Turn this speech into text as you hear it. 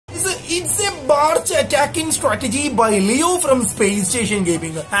it's a barge attacking strategy by Leo from Space Station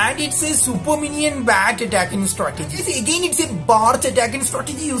Gaming, and it's a super minion bat attacking strategy. Again, it's a barge attacking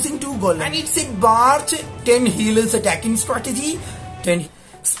strategy using 2 golems, and it's a barge 10 healers attacking strategy. 10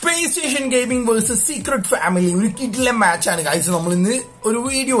 Space Station Gaming versus Secret Family. ഒരു കിഡിലെ മാച്ചാണ് guys നമ്മൾ ഇന്ന് ഒരു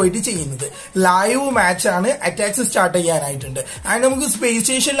video ആയിട്ട് ചെയ്യുന്നത്. Live മാച്ചാണ്. Attacks start ചെയ്യാനായിട്ടുണ്ട്. And നമുക്ക് space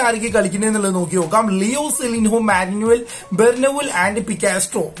സ്റ്റേഷനിൽ ആരൊക്കെ കളിക്കുന്നത് എന്നുള്ളത് നോക്കി നോക്കാം. Leo, സെലിൻഹോ, manual, ബെർണവുൽ and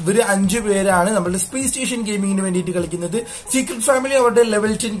പിക്കാസ്ട്രോ. ഇവര് 5 പേരാണ് നമ്മുടെ സ്പേസ് സ്റ്റേഷൻ ഗെയിമിങ്ങിന് വേണ്ടിയിട്ട് കളിക്കുന്നത്. സീക്രട്ട് ഫാമിലി അവരുടെ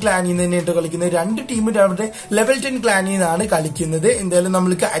ലെവൽ 10 ക്ലാനിൽ നിന്ന് തന്നെയായിട്ട് കളിക്കുന്നത്. 2 ടീമിൽ അവരുടെ ലെവൽ 10 ക്ലാനിൽ നിന്നാണ് കളിക്കുന്നത്. എന്തായാലും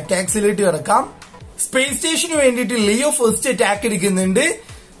നമ്മൾക്ക് അറ്റാക്സിലേക്ക് ഇറക്കാം. സ്പേസ് സ്റ്റേഷന് വേണ്ടിയിട്ട് ലിയോ ഫസ്റ്റ് അറ്റാക്ക് എടുക്കുന്നുണ്ട്.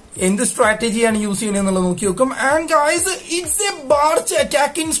 എന്ത് സ്ട്രാറ്റജിയാണ് യൂസ് ചെയ്യുന്നത് നോക്കി നോക്കും. And guys, it's A ബാർച്ച്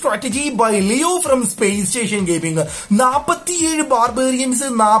attacking strategy by Leo from space station gaming. 47 barbarians,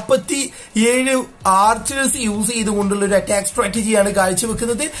 47 archers use ചെയ്തുകൊണ്ടുള്ള ഒരു അറ്റാക്ക് സ്ട്രാറ്റജിയാണ്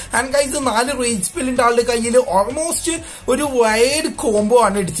കാഴ്ചവെക്കുന്നത്. ആൻഡ് ഗൈസ്, 4 റേജ് സ്പെല്ലിന്റെ ആളുടെ കയ്യിൽ ഓൾമോസ്റ്റ് ഒരു വൈഡ് കോംബോ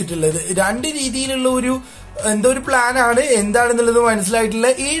ആണ് അടിച്ചിട്ടുള്ളത്. 2 രീതിയിലുള്ള ഒരു എന്തോ ഒരു പ്ലാൻ ആണ്. എന്താണെന്നുള്ളത് മനസ്സിലായിട്ടില്ല.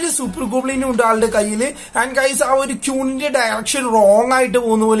 7 സൂപ്പർ ഗോബ്ലിനും ഉണ്ട് ആളുടെ കയ്യിൽ. ആൻഡ് ഗൈസ്, ആ ഒരു ക്യൂണിന്റെ ഡയറക്ഷൻ റോങ് ആയിട്ട്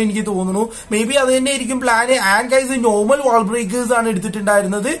പോകുന്ന പോലെ എനിക്ക് തോന്നുന്നു. മേ ബി അത് തന്നെ ആയിരിക്കും plan. And guys, normal wall breakers ആണ്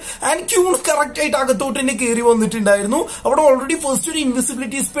എടുത്തിട്ടുണ്ടായിരുന്നത്. ആൻഡ് ക്യൂൺ കറക്റ്റ് ആയിട്ട് അകത്തോട്ട് തന്നെ കയറി വന്നിട്ടുണ്ടായിരുന്നു. അവിടെ ഓൾറെഡി ഫസ്റ്റ് ഒരു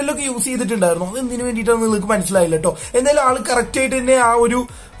ഇൻവിസിബിലിറ്റി സ്പെല്ലൊക്കെ യൂസ് ചെയ്തിട്ടുണ്ടായിരുന്നു. അത് എന്തിനു വേണ്ടിയിട്ടാണ് നിങ്ങൾക്ക് മനസ്സിലായില്ല കേട്ടോ. എന്തായാലും ആള് കറക്റ്റ് ആയിട്ട് തന്നെ ആ ഒരു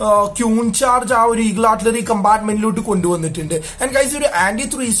ക്യൂൺ ചാർജ് ആ ഒരു ഈഗിൾ ആർട്ടിലറി കമ്പാർട്ട്മെന്റിലോട്ട് കൊണ്ടുവന്നിട്ടുണ്ട്. ആൻഡ് ഗൈസ്, ഒരു ആന്റി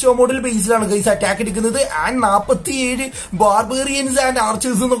 3 മോഡൽ ബേസിലാണ് ഗൈസ് അറ്റാക്ക് എടുക്കുന്നത്. ആൻഡ് 47 ബാർബേറിയൻസ് ആൻഡ്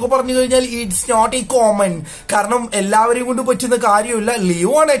ആർച്ചേഴ്സ് എന്നൊക്കെ പറഞ്ഞു കഴിഞ്ഞാൽ ഇറ്റ്സ് നോട്ട് എ കോമൺ. കാരണം എല്ലാവരെയും കൊണ്ട് പറ്റുന്ന കാര്യമില്ല.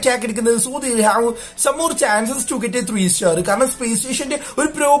 ലിയോ ആണ് അറ്റാക്ക് എടുക്കുന്നത്. So they have some more chances to get A 3 star. കാരണം സ്പേസ് സ്റ്റേഷന്റെ ഒരു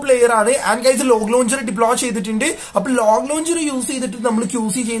പ്രോ പ്ലെയർ ആണ്. And guys, log launcher deploy ചെയ്തിട്ടുണ്ട്. അപ്പൊ ലോഗ് ലോഞ്ചർ യൂസ് ചെയ്തിട്ട് നമ്മൾ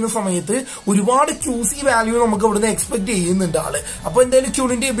ക്യൂസി ചെയ്യുന്ന സമയത്ത് ഒരുപാട് ക്യൂസി വാല്യൂ നമുക്ക് അവിടുന്ന് എക്സ്പെക്ട് ചെയ്യുന്നുണ്ട് ആള്. അപ്പൊ എന്തായാലും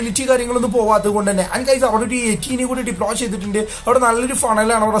ക്യൂണിന്റെ എബിലിറ്റി കാര്യങ്ങളൊന്നും പോവാത്തത് കൊണ്ട് തന്നെ. ആൻഡ് ഗൈസ്, അവിടെ ഒരു 18 കൂടി ഡിപ്ലോയ് ചെയ്തിട്ടുണ്ട്. അവിടെ നല്ലൊരു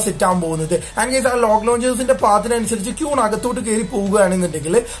ഫണലാണ് അവിടെ സെറ്റ് ആവാൻ പോകുന്നത്. ആൻഡ് ഗൈസ്, ആ ലോഗ് ലോഞ്ചേഴ്സിന്റെ പാത്തിനനുസരിച്ച് ക്യൂൺ അകത്തോട്ട് കയറി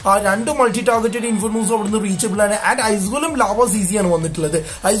പോവുകയാണെന്നുണ്ടെങ്കിൽ ആ 2 മൾട്ടി ടാർഗറ്റഡ് ഇൻഫോർമേഴ്സ് അവിടുന്ന് റീച്ചബിൾ ആണ്. ആൻഡ് ഐസ്ഗോലം ലാവ സിസി ആണ് വന്നിട്ടുള്ളത്.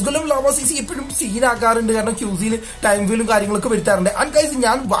 ഐസ്ഗോലം ലാവ സിസി എപ്പോഴും സീനാക്കാറുണ്ട്. കാരണം ക്യൂസിയിൽ ടൈം വീലും കാര്യങ്ങളൊക്കെ വരുത്താറുണ്ട്. ആൻഡ് ഗൈസ്,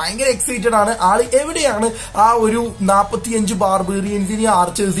 ഞാൻ ഭയങ്കര എക്സൈറ്റഡ് ആണ്. ആള് എവിടെയാണ് ആ ഒരു 45 ബാർബേറിയൻസിനെ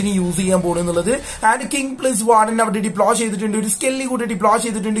ആർച്ചേഴ്സിനെ യൂസ് ചെയ്യാൻ പോകുന്നുള്ളത്. ആൻഡ് കിങ് പ്ലസ് വാർഡൻ അവിടെ ഡിപ്ലോയ് ചെയ്തിട്ടുണ്ട്. ഒരു സ്കെല്ലി കൂടി ഡിപ്ലോയ്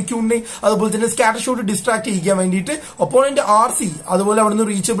ചെയ്തിട്ടുണ്ട് ക്യൂണിനെ. അതുപോലെ തന്നെ സ്കാറ്റർ ഷോട്ട് ഡിസ്ട്രാക്ട് ചെയ്യിക്കാൻ വേണ്ടിയിട്ട്. ഒപ്പോണന്റ് RC അതുപോലെ അവിടുന്ന്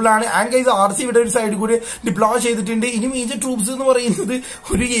റീച്ചബിൾ ആണ്. ആൻഡ് ഗൈസ്, RC ഇവിടെ ഒരു സൈഡ് കൂടി ഡിപ്ലോയ് ചെയ്തിട്ടുണ്ട്. ഇനി മേജർ ട്രൂപ്സ് എന്ന് പറയുന്നത്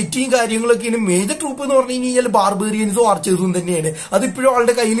ഒരു 18 കാര്യങ്ങളൊക്കെയാണ്. മേജർ ട്രൂപ്പ് എന്ന് പറഞ്ഞു കഴിഞ്ഞാൽ ബാർബേറിയൻസും ആർച്ചേഴ്സും തന്നെയാണ്. അതിപ്പോഴും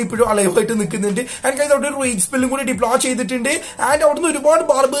ആളുടെ കയ്യിൽ ഇപ്പോഴും അലൈവായിട്ട് നിൽക്കുന്നുണ്ട്. ആൻഡ് ഗൈസ്, അവിടെ ഒരു റേജ് സ്പെല്ലും കൂടി ഡിപ്ലോയ് ചെയ്തിട്ടുണ്ട്. ആൻഡ് അവിടുന്ന് ഒരുപാട്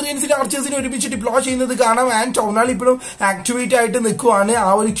ബാർബേറിയൻസിനെ ആർച്ചേഴ്സിനെ ഒരുമിച്ച് ഡിപ്ലോയ് ചെയ്യുന്നത് കാണാം. ആൻഡ് ടൗൺ ഹാൾ ഇപ്പോഴും ആക്ടിവേറ്റ് ആയിട്ട് നിൽക്കുവാണ്. ആ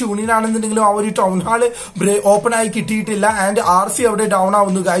ഒരു ക്യൂണിനാണെന്നുണ്ടെങ്കിലും ആ ഒരു ടൗൺ ഹാൾ ഓപ്പൺ ആയി കിട്ടിയിട്ടില്ല. ആൻഡ് RC അവിടെ ഡൗൺ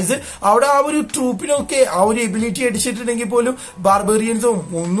ആവുന്നു ഗൈസ്. അവിടെ ആ ഒരു ട്രൂപ്പിനൊക്കെ ആ ഒരു എബിലിറ്റി അടിച്ചിട്ടുണ്ടെങ്കിൽ പോലും ബാർബേറിയൻസും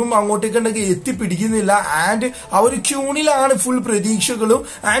ഒന്നും അങ്ങോട്ടേക്ക് ഉണ്ടെങ്കിൽ എത്തിപ്പിടിക്കുന്നില്ല. ആൻഡ് ആ ഒരു ക്യൂണിലാണ് ഫുൾ പ്രതീക്ഷകളും.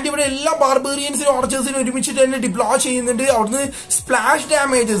 ആൻഡ് ഇവിടെ എല്ലാ ബാർബേറിയൻസിനും ആർച്ചേഴ്സിനും ഒരുമിച്ചിട്ട് തന്നെ ഡിപ്ലോയ് ചെയ്യുന്നുണ്ട്. അവിടുന്ന് സ്പ്ലാഷ്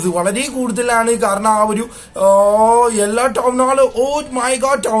ഡാമേജസ് വളരെ കൂടുതലാണ്. കാരണം ആ ഒരു എല്ലാ town hall, oh my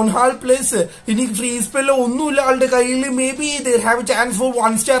God, town hall plus ഇനി ഫ്രീ സ്പെല്ലോ ഒന്നുമില്ല ആളുടെ കയ്യിൽ. May be they have chance for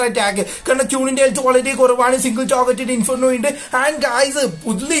 1 star attack. കാരണം ക്യൂണിന്റെ ഹെൽത്ത് വളരെ കുറവാണ്. സിംഗിൾ ടാർഗറ്റഡ് ഇൻഫർണോ ഉണ്ട്. ആൻഡ് ഗൈസ്,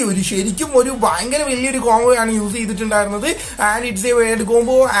 പുതിയ ഒരു ശരിക്കും ഒരു ഭയങ്കര വലിയൊരു കോംബോ ആണ് യൂസ് ചെയ്തിട്ടുണ്ടായിരുന്നത്. And it's A word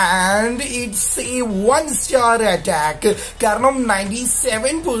combo and it's A 1 star attack. കാരണം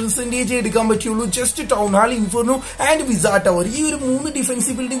 97% എടുക്കാൻ പറ്റുള്ളൂ. Just town hall, inferno and visa tower. ഈ ഒരു 3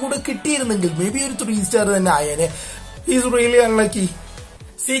 ഡിഫൻസീവ് ബിൽഡിംഗ് കൂടെ കിട്ടിയിരുന്നെങ്കിൽ മേ ബി ഒരു 3 സ്റ്റാർ തന്നെ ആയേനെ. Is really unlucky.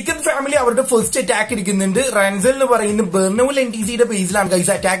 Secret family അവരുടെ ഫസ്റ്റ് അറ്റാക്ക് എടുക്കുന്നുണ്ട്. റൺസൽ എന്ന് പറയുന്ന ബെർണവുൽ NTCയുടെ ബേസിലാണ്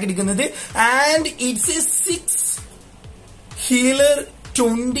ഗൈസ് അറ്റാക്ക് എടുക്കുന്നത്. And it's A 6 healer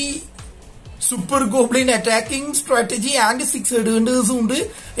 20 super goblin attacking strategy and 6 ഹെഡ്ഹണ്ടേഴ്സും ഉണ്ട്.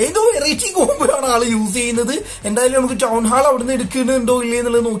 ഏതോ വെറൈറ്റി കോംബോയാണ് ആള് യൂസ് ചെയ്യുന്നത്. എന്തായാലും നമുക്ക് ടൗൺ ഹാൾ അവിടുന്ന് എടുക്കുന്നുണ്ടോ ഇല്ലേ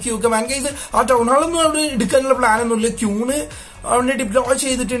എന്നുള്ളത് നോക്കി നോക്കാം. ആൻഡ് ഗൈസ്, ആ ടൗൺ ഹാളൊന്നും അവിടെ എടുക്കാനുള്ള പ്ലാൻ ഒന്നുമില്ല. ക്യൂണ് അവിടെ ഡിപ്ലോയ്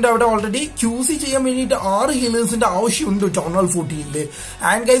ചെയ്തിട്ടുണ്ട്. അവിടെ ഓൾറെഡി ക്യൂസി ചെയ്യാൻ വേണ്ടിയിട്ട് 6 ഹീലേഴ്സിന്റെ ആവശ്യമുണ്ട് ടൗൺ ഹാൾ 14.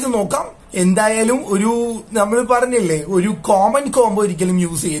 ആൻഡ് ഗൈസ്, നോക്കാം. എന്തായാലും ഒരു നമ്മൾ പറഞ്ഞില്ലേ ഒരു കോമൺ കോംബോ ഒരിക്കലും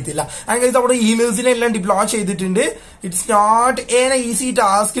യൂസ് ചെയ്യത്തില്ല. ആൻഡ് ഗൈസ്, അവിടെ ഹീലേഴ്സിനെ എല്ലാം ഡിപ്ലോയ് ചെയ്തിട്ടുണ്ട്. It's not N easy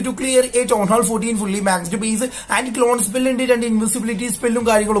task to clear A town hall 14 fully maxed base. And clone spell ഉണ്ട്, 2 ഇൻവിസിബിലിറ്റി സ്പെല്ലും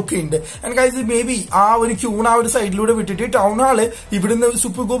കാര്യങ്ങളൊക്കെ ഉണ്ട്. ആൻഡ് ഗൈസ്, മേ ബി ആ ഒരു ക്യൂൺ ആ ഒരു സൈഡിലൂടെ വിട്ടിട്ട് ടൗൺ ഹാള് ഇവിടുന്ന്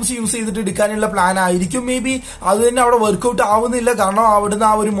സൂപ്പർ കോപ്സ് യൂസ് ചെയ്തിട്ട് എടുക്കാനുള്ള പ്ലാൻ ആയിരിക്കും. മേ ബി അത് തന്നെ അവിടെ വർക്ക്ഔട്ട് ആവുന്ന ആവുന്നില്ല, കാരണം അവിടുന്ന്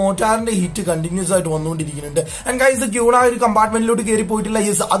ആ ഒരു മോട്ടാറിന്റെ ഹിറ്റ് കണ്ടിന്യൂസ് ആയിട്ട് വന്നുകൊണ്ടിരിക്കുന്നുണ്ട്. ആൻഡ് ഗൈസ് ക്യൂൺ ആ ഒരു കമ്പാർട്ട്മെന്റിലോട്ട് കയറി പോയിട്ടില്ല.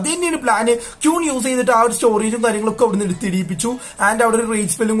 യെസ്, അത് തന്നെയാണ് പ്ലാന്. ക്യൂൺ യൂസ് ചെയ്തിട്ട് ആ ഒരു സ്റ്റോറേജും കാര്യങ്ങളൊക്കെ അവിടുന്ന് എടുത്തിടിപ്പിച്ചു. ആൻഡ് അവിടെ ഒരു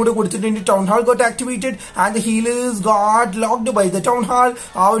റേജ് സ്പെല്ലും കൂടെ കൊടുത്തിട്ടുണ്ട്. Town hall got activated and the healers got locked by the town hall.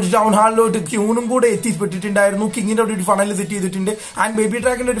 ആ ഒരു ടൗൺ ഹാളിലോട്ട് ക്യൂണും കൂടെ എത്തിപ്പെട്ടിട്ടുണ്ടായിരുന്നു. കിങ്ങിന്റെ ഒരു ഫണൽ സെറ്റ് ചെയ്തിട്ടുണ്ട് ആൻഡ് ബേബി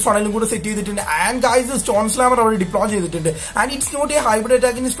ട്രാക്കിന്റെ ഒരു ഫണലും കൂടെ സെറ്റ് ചെയ്തിട്ടുണ്ട്. ആൻഡ് ഗൈസ് സ്റ്റോൺ സ്ലാമർ അവിടെ ഡിപ്ലോയ് ചെയ്തിട്ടുണ്ട്. And it's not A hybrid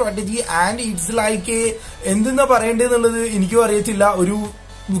attacking strategy and it's like എന്തെന്നാ പറയേണ്ടതെന്നുള്ളത് എനിക്കും അറിയത്തില്ല. ഒരു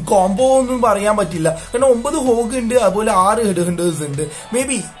കോംബോ ഒന്നും പറയാൻ പറ്റില്ല, കാരണം 9 ഹോഗ് ഉണ്ട്, അതുപോലെ 6 ഹെഡ് ഹണ്ടേഴ്സ് ഉണ്ട്. മേ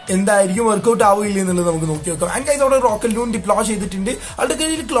ബി എന്തായിരിക്കും വർക്ക്ഔട്ട് ആവില്ല എന്നുള്ളത് നമുക്ക് നോക്കി നോക്കാം. ആൻഡ് ഗൈസ് അവിടെ റോക്കറ്റ് ലൂൺ ഡിപ്ലോയ് ചെയ്തിട്ടുണ്ട്. അവിടെ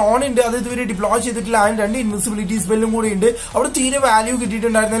കയ്യിൽ ക്ലോൺ ഉണ്ട്, അത് ഇതുവരെ ഡിപ്ലോയ് ചെയ്തിട്ടില്ല. ആൻഡ് 2 ഇൻവിസിബിലിറ്റി സ്പെല്ലും കൂടെ ഉണ്ട്. അവിടെ തീരെ വാല്യൂ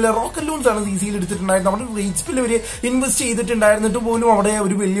കിട്ടിയിട്ടുണ്ടായിരുന്നില്ല. റോക്കറ്റ് ലൂൺസ് ആണ് സിസിയിൽ എടുത്തിട്ടുണ്ടായിരുന്നത്. അവിടെ റേജ് സ്പെല്ല് ഇവര് ഇൻവെസ്റ്റ് ചെയ്തിട്ടുണ്ടായിരുന്നിട്ട് പോലും അവിടെ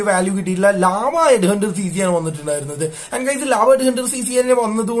ഒരു വലിയ വാല്യൂ കിട്ടിയില്ല. ലാവ ഹെഡ് ഹണ്ടർ സിസിയാണ് വന്നിട്ടുണ്ടായിരുന്നത്. And guys lava head Hunter CC തന്നെ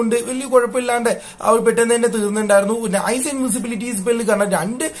വന്നതുകൊണ്ട് വലിയ കുഴപ്പമില്ലാണ്ട് അവർ പെട്ടെന്ന് തന്നെ തീർന്നിട്ടുണ്ടായിരുന്നു. നൈസ് ഇൻവിസിബിലിറ്റി സ്പെല്ല്, കാരണം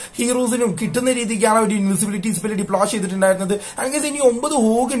 2 ഹീറോസിനും കിട്ടുന്ന രീതിക്കാണ് ഒരു ഇൻവിസിബിലിറ്റി സ്പെല്ല് ഡിപ്ലോയ് ചെയ്തിട്ടുണ്ടായിരുന്നത്. ആൻഡ് ഇനി 9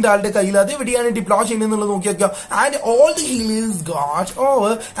 ഹോഗ് ഉണ്ട് ആളുടെ കയ്യിൽ. അത് എവിടെയാണ് ഡിപ്ലോയ് ചെയ്യുന്നത് നോക്കി നോക്കാം. And all the healers got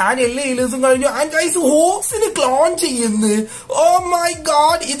over and എല്ലാ ഹീലേഴ്സും കഴിഞ്ഞു. ആൻഡ് ഗൈസ് ഹോഗ്സിന് ക്ലോൺ ചെയ്യുന്നു. ഓ മൈ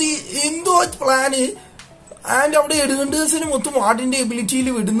ഗോഡ്, ഇത് എന്തോ പ്ലാന്. ആൻഡ് അവിടെ എഡ്ഹണ്ടേഴ്സിന് മൊത്തം വാർഡിന്റെ എബിലിറ്റിയിൽ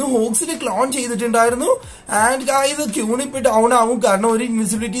വിടുന്നു. ഹോഗ്സിനെ ക്ലോൺ ചെയ്തിട്ടുണ്ടായിരുന്നു. ആൻഡ് ഗൈസ് ക്യൂൺ ഇപ്പൊ ഡൗൺ ആവും, കാരണം ഒരു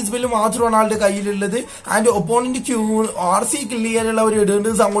ഇൻവിസിബിലിറ്റി സ്പെല്ല് മാത്രമാണ് ആളുടെ കയ്യിലുള്ളത്. And opponent queen RC kill ചെയ്യാനുള്ള ഒരു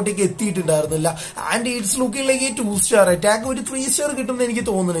എഡ്ഹണ്ടേഴ്സ് അങ്ങോട്ടേക്ക് എത്തിയിട്ടുണ്ടായിരുന്നില്ല. And it's looking like 2 star attack. ഒരു 3 സ്റ്റാർ കിട്ടുമെന്ന് എനിക്ക്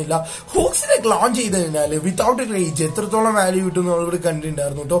തോന്നുന്നില്ല. ഹോഗ്സിനെ ക്ലോൺ ചെയ്ത് കഴിഞ്ഞാൽ വിത്തൗട്ട് റേജ് എത്രത്തോളം വാല്യൂ കിട്ടും ഇവിടെ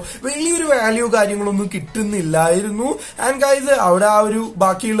കണ്ടിട്ടുണ്ടായിരുന്നു കേട്ടോ. വലിയൊരു വാല്യൂ കാര്യങ്ങളൊന്നും കിട്ടുന്നില്ലായിരുന്നു. ആൻഡ് ഗൈസ് അവിടെ ആ ഒരു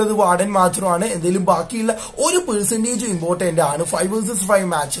ബാക്കിയുള്ളത് വാർഡൻ മാത്രമാണ്. എന്തെങ്കിലും ബാക്കിയുള്ള ഒരു പെർസെന്റേജ് ഇമ്പോർട്ടന്റ് ആണ് 5 vs 5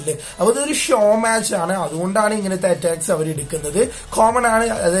 മാച്ചിൽ. അതൊരു ഷോ മാച്ച് ആണ്, അതുകൊണ്ടാണ് ഇങ്ങനത്തെ അറ്റാക്സ് അവർ എടുക്കുന്നത്. കോമൺ ആണ്,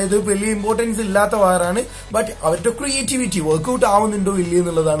 അതായത് വലിയ ഇമ്പോർട്ടൻസ് ഇല്ലാത്ത വാറാണ്. ബട്ട് അവരുടെ ക്രിയേറ്റിവിറ്റി വർക്ക്ഔട്ട് ആവുന്നുണ്ടോ ഇല്ല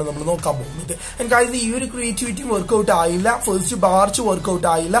എന്നുള്ളതാണ് നമ്മൾ നോക്കാൻ പോകുന്നത്. എനിക്ക് ഈ ഒരു ക്രിയേറ്റിവിറ്റി വർക്ക്ഔട്ട് ആയില്ല. ഫസ്റ്റ് ബാർച്ച് വർക്ക്ഔട്ട്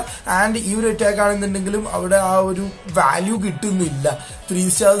ആയില്ല. ആൻഡ് ഈ ഒരു അറ്റാക്ക് ആണെന്നുണ്ടെങ്കിലും അവിടെ ആ ഒരു വാല്യൂ കിട്ടുന്നില്ല. 3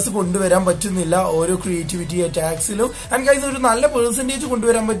 സ്റ്റാർസ് കൊണ്ടുവരാൻ പറ്റുന്നില്ല ഓരോ ക്രിയേറ്റിവിറ്റി അറ്റാക്സിലും. ആൻഡ് ഗൈസ് ഒരു നല്ല പെർസെന്റേജ്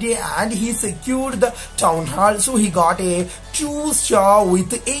കൊണ്ടുവരാൻ പറ്റി. And he secured the town hall, so he got A 2 star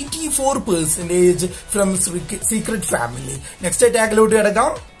with 84% from secret family. Next അറ്റാക്കിലോട്ട്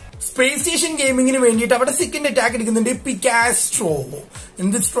കിടക്കാം. സ്പേസ് സ്റ്റേഷൻ ഗെയിമിങ്ങിന് വേണ്ടിയിട്ട് അവിടെ സെക്കൻഡ് അറ്റാക്ക് എടുക്കുന്നുണ്ട് പിക്കാസ്ട്രോ.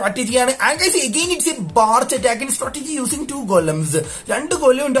 എന്ത് സ്ട്രാറ്റജിയാണ്? And guys again it's A ബാർച്ച് attacking strategy using 2 ഗോലംസ്. 2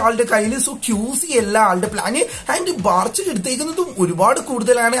 ഗോലം ഉണ്ട് ആളുടെ കയ്യിൽ. സോ ക്യൂസി അല്ല ആളുടെ പ്ലാന്. ആൻഡ് ബാർച്ച് എടുത്തേക്കുന്നതും ഒരുപാട്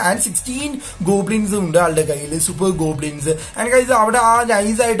കൂടുതലാണ്. ആൻഡ് 16 ഗോബ്ലിൻസ് ഉണ്ട് ആളുടെ കയ്യിൽ, സൂപ്പർ ഗോബ്ലിൻസ്. ആൻഡ് ഗൈസ് അവിടെ ആ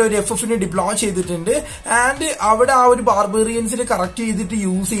നൈസ് ആയിട്ട് ഒരു FFനെ ഡിപ്ലോയ് ചെയ്തിട്ടുണ്ട്. ആൻഡ് അവിടെ ആ ഒരു ബാർബേറിയൻസിനെ കറക്റ്റ് ചെയ്തിട്ട്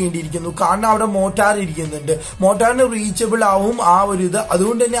യൂസ് ചെയ്യേണ്ടിയിരിക്കുന്നു, കാരണം അവിടെ മോട്ടാർ ഇരിക്കുന്നുണ്ട്. മോട്ടാറിന് റീച്ചബിൾ ആവും ആ ഒരു ഇത്.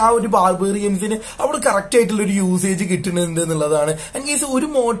 അതുകൊണ്ട് തന്നെ ആ ഒരു ബാർബേറിയൻസിന് അവിടെ കറക്റ്റ് ആയിട്ടുള്ള ഒരു യൂസേജ് കിട്ടുന്നുണ്ട് എന്നുള്ളതാണ്. ആൻഡ് ഗൈസ് ഒരു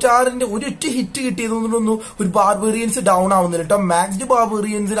മോട്ടാറിന്റെ ഒരൊറ്റ ഹിറ്റ് കിട്ടിയതൊന്നും ഒരു ബാർബേറിയൻസ് ഡൗൺ ആവുന്നില്ല കേട്ടോ. മാക്സ്ഡ്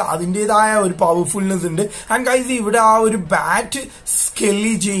ബാർബേറിയൻസിന് അതിന്റേതായ ഒരു പവർഫുൾനെസ് ഉണ്ട്. ആൻഡ് ഗൈസ് ഇവിടെ ആ ഒരു ബാറ്റ്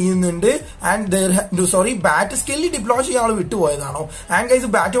സ്കെല്ലി ചെയ്യുന്നുണ്ട്. And sorry, bat Skelly deploy ചെയ്യാൻ ആൾ വിട്ടുപോയതാണോ? ആൻഡ് ഗൈസ്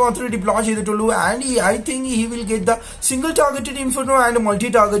ബാറ്റ് മാത്രമേ ഡിപ്ലോയ് ചെയ്തിട്ടുള്ളൂ. And I think he will get the single targeted inferno and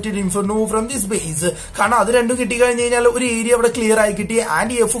multi targeted inferno from this base. കാരണം അത് രണ്ടും കിട്ടിക്കഴിഞ്ഞ് കഴിഞ്ഞാൽ ഒരു ഏരിയ അവിടെ ക്ലിയർ ആയി കിട്ടി.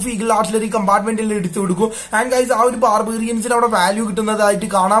 ആൻഡ് FF ഈഗിൾ ആർട്ടിലറി കമ്പാർട്ട്മെന്റിൽ എടുത്തു കൊടുക്കും. ആൻഡ് ഗൈസ് ആ ഒരു ബാർബേറിയൻസിന് അവിടെ വാല്യൂ കിട്ടുന്നതായിട്ട്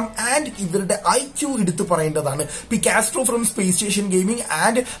കാണാം. ആൻഡ് ഇവരുടെ IQ എടുത്ത് പറയേണ്ടതാണ്. പിക്കാസ്ട്രോ from space station gaming.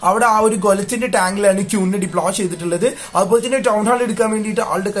 And അവിടെ ആ ഒരു ഗൊലത്തിന്റെ ടാങ്കിലാണ് ക്യൂണിനെ ഡിപ്ലോയ് ചെയ്തിട്ടുള്ളത്. അതുപോലെ തന്നെ ടൗൺ ഹാൾ എടുക്കാൻ വേണ്ടിയിട്ട്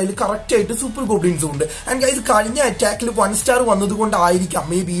ആളുടെ കയ്യിൽ കറക്റ്റ് ആയിട്ട് സൂപ്പർ ഗോബ്ലിൻസും ഉണ്ട്. ആൻഡ് ഗൈസ് കഴിഞ്ഞ അറ്റാക്കിൽ 1 സ്റ്റാർ വന്നതുകൊണ്ടായിരിക്കാം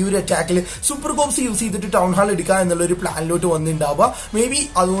മേ ബി ഈ ഒരു അറ്റാക്കിൽ സൂപ്പർ ഗോബ്സ് യൂസ് ചെയ്തിട്ട് ടൗൺ ഹാൾ എടുക്കുക എന്നുള്ള ഒരു പ്ലാനിലോട്ട് വന്നിട്ടുണ്ടാവുക. മേ ബി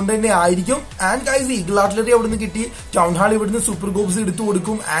അതുകൊണ്ട് തന്നെ ആയിരിക്കും. ആൻഡ് ഗൈസ് ഈഗിൾ ആർട്ടിലറി അവിടുന്ന് കിട്ടി. ടൗൺ ഹാൾ ഇവിടുന്ന് സൂപ്പർ ഗോബ്സ് എടുത്തു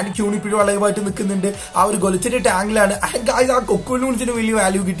കൊടുക്കും. ആൻഡ് ക്യൂൺ ഇപ്പോഴും അളവായിട്ട് നിൽക്കുന്നുണ്ട് ആ ഒരു ഗൊലത്തിന്റെ ടാങ്കിലാണ്. ആൻഡ് ഗൈസ് ആ കൊക്കോലൂൺസിന് വലിയ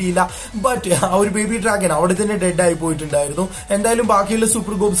വാല്യൂ കിട്ടിയില്ല. ബട്ട് ആ ഒരു ബേബി ഡ്രാഗൺ അവിടെ തന്നെ ഡെഡ് ആയി പോയിട്ടുണ്ടായിരുന്നു. എന്തായാലും ബാക്കിയുള്ള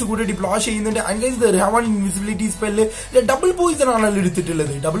സൂപ്പർ ഗോബ്സ് കൂടെ ഡിപ്ലോയ് ചെയ്യുന്നുണ്ട്. And guys invisibility spell double Poisson ആണല്ലോ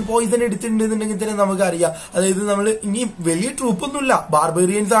എടുത്തിട്ടുള്ളത്. ഡബിൾ പോയിസൺ എടുത്തിട്ടുണ്ടെന്നുണ്ടെങ്കിൽ തന്നെ നമുക്കറിയാം, അതായത് നമ്മൾ ഇനി വലിയ ട്രൂപ്പൊന്നുമില്ല,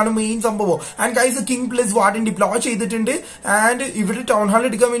 ബാർബേറിയൻസ് ആണ് മെയിൻ സംഭവം. And guys king plus warden deploy ചെയ്തിട്ടുണ്ട്. ആൻഡ് ഇവിടെ ടൗൺ ഹാൾ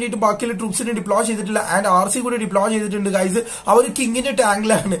എടുക്കാൻ വേണ്ടിയിട്ട് ബാക്കിയുള്ള ട്രൂപ്സിനെ ഡിപ്ലോയ് ചെയ്തിട്ടില്ല. ആൻഡ് RC കൂടെ ഡിപ്ലോയ് ചെയ്തിട്ടുണ്ട്. ഗൈസ് അവർ കിങ്ങിന്റെ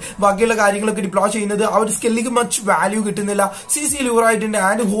ടാങ്കിലാണ് ബാക്കിയുള്ള കാര്യങ്ങളൊക്കെ ഡിപ്ലോയ് ചെയ്യുന്നത്. ആ ഒരു സ്കെല്ലിക്ക് മച്ച് വാല്യൂ കിട്ടുന്നില്ല. CCയിൽ ലൂർ ആയിട്ടുണ്ട്.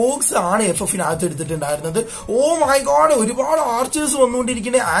 ആൻഡ് ഹോക്സ് ആണ് FF-നകത്ത് എടുത്തിട്ടുണ്ടായിരുന്നത്. ഓ മൈ ഗോഡ്, ഒരുപാട് ആർച്ചേഴ്സ്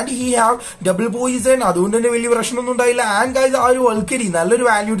വന്നുകൊണ്ടിരിക്കുന്നത്. And he have double Poisson, അതുകൊണ്ട് തന്നെ വലിയ പ്രശ്നമൊന്നും ഉണ്ടായില്ല. ആൻഡ് ഗൈസ് ആ ഒരു വൾക്കരി നല്ലൊരു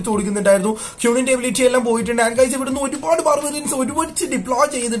വാല്യൂ എടുത്ത് കൊടുക്കുന്നുണ്ടായിരുന്നു. ക്യൂണിന്റെ എബിലിറ്റി എല്ലാം പോയിട്ടുണ്ട്. ആൻഡ് ഗൈസ് ഇവിടുന്ന് ഒരുപാട് ബാർബറിയൻസ് ഒരുപാട് ഡിപ്ലോയ്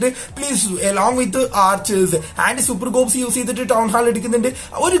ചെയ്തിട്ട് please along with archers and super corps use ചെയ്തിട്ട് ടൗൺ ഹാൾ എടുക്കുന്നുണ്ട്.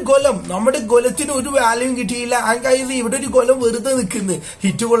 ഒരു ഗൊലം, നമ്മുടെ ഗൊലത്തിന് ഒരു വാല്യൂയും കിട്ടിയില്ല. ആൻഡ് ഗൈസ് ഇവിടെ ഒരു ഗൊലം വെറുതെ നിൽക്കുന്നു,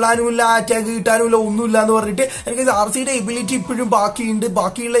 ഹിറ്റ് കൊള്ളാനുമില്ല, അറ്റാക്ക് കിട്ടാനുമില്ല, ഒന്നുമില്ല എന്ന് പറഞ്ഞിട്ട്. എനിക്ക് RCയുടെ എബിലിറ്റി ഇപ്പോഴും ബാക്കിയുണ്ട്.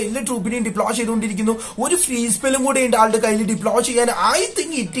 ബാക്കിയുള്ള എല്ലാ ട്രൂപ്പിനെയും ഡിപ്ലോയ് ചെയ്തുകൊണ്ടിരിക്കുന്നു. ഒരു ഫ്രീ സ്പെല്ലും കൂടെ ഉണ്ട് ആളുടെ കയ്യിൽ ഡിപ്ലോയ് ചെയ്യാൻ. I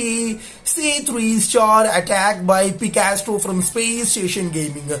think it is A 3-star attack by പിക്കാസ്ട്രോ from space station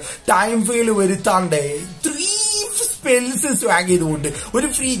gaming. Time fail വരുത്താണ്ടേ 3 spells swag ചെയ്തുകൊണ്ട്, ഒരു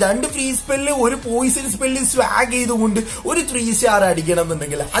രണ്ട് ഫ്രീ സ്പെല്ല്, ഒരു പോയിസൺ സ്പെല്ല് സ്വാഗ് ചെയ്തുകൊണ്ട് ഒരു 3-star അടിക്കണം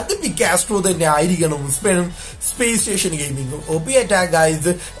എന്നുണ്ടെങ്കിൽ അത് പിക്കാസ്ട്രോ തന്നെ ആയിരിക്കണം. Space station gaming OP attack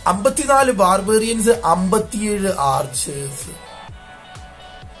guys. 54 barbarians, 57 archers.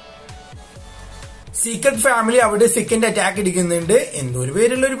 Secret family അവിടെ സെക്കൻഡ് അറ്റാക്ക് എടുക്കുന്നുണ്ട്. എന്തോരു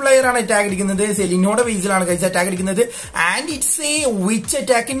പേരുള്ള ഒരു പ്ലെയർ ആണ് അറ്റാക്ക് എടുക്കുന്നത്. സെലിനോടെ ബേസിലാണ് കഴിച്ച് അറ്റാക്ക് എടുക്കുന്നത്. And it's A which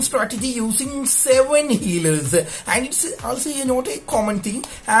attacking strategy using 7 healers. And it's also not A common thing.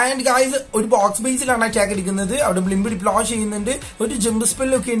 And guys ഒരു ബോക്സ് ബേസിലാണ് അറ്റാക്ക് എടുക്കുന്നത്. അവിടെ ബ്ലിംബ് ഡിപ്ലോയ് ചെയ്യുന്നുണ്ട്. ഒരു ജമ്പ്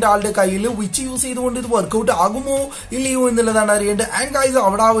സ്പെല്ലൊക്കെ ഉണ്ട് ആളുടെ കയ്യിൽ. വിച്ച് യൂസ് ചെയ്തുകൊണ്ട് ഇത് വർക്ക്ഔട്ട് ആകുമോ ഇല്ലയോ എന്നുള്ളതാണ് അറിയേണ്ടത്. ആൻഡ് ഗൈസ്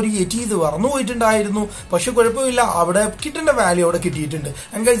അവിടെ ആ ഒരു യെറ്റീസ് പറന്നു പോയിട്ടുണ്ടായിരുന്നു. പക്ഷെ കുഴപ്പമില്ല, അവിടെ കിട്ടേണ്ട വാല്യൂ അവിടെ കിട്ടിയിട്ടുണ്ട്.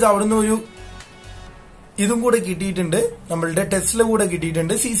 ആൻഡ് ഗൈസ് അവിടുന്ന് ഒരു ഇതും കൂടെ കിട്ടിയിട്ടുണ്ട്, നമ്മളുടെ ടെസ്ല കൂടെ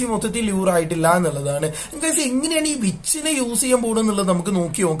കിട്ടിയിട്ടുണ്ട്. CC മൊത്തത്തിൽ ലൂർ ആയിട്ടില്ല എന്നുള്ളതാണ്. എങ്ങനെയാണ് ഈ വിച്ചിനെ യൂസ് ചെയ്യാൻ പോകുന്നത് നമുക്ക്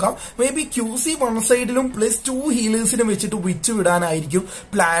നോക്കി നോക്കാം. മേ ബി QC 1 സൈഡിലും +2 ഹീലേഴ്സിനും വെച്ചിട്ട് വിച്ച് വിടാനായിരിക്കും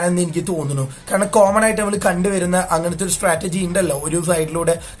പ്ലാൻ എന്ന് എനിക്ക് തോന്നുന്നു. കാരണം കോമൺ ആയിട്ട് നമ്മൾ കണ്ടുവരുന്ന അങ്ങനത്തെ ഒരു സ്ട്രാറ്റജി ഉണ്ടല്ലോ, ഒരു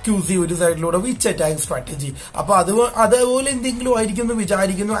സൈഡിലൂടെ QC, ഒരു സൈഡിലൂടെ വിച്ച് അറ്റാക്ക് സ്ട്രാറ്റജി. അപ്പൊ അതേപോലെ എന്തെങ്കിലും ആയിരിക്കും എന്ന്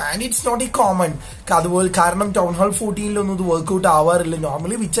വിചാരിക്കുന്നു. And it's not A common അതുപോലെ, കാരണം ടൗൺ ഹാൾ 14 ഇത് workout ആവാറില്ല.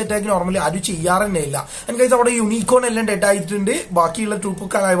 Normally which attack normally ആരും ചെയ്യാറ് തന്നെ ഇല്ല. ഗൈസ് അവിടെ യൂണിക്കോൺ എല്ലാം ഡെഡ് ആയിട്ടുണ്ട്. ബാക്കിയുള്ള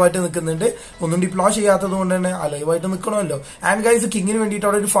ട്രൂപ്പൊക്കെ അലൈവായിട്ട് നിൽക്കുന്നുണ്ട്. ഒന്നും ഡിപ്ലോയ് ചെയ്യാത്തത് കൊണ്ട് തന്നെ അലൈവായിട്ട് നിൽക്കണമല്ലോ. ആൻഡ് ഗൈസ് കിങ്ങിന് വേണ്ടിയിട്ട്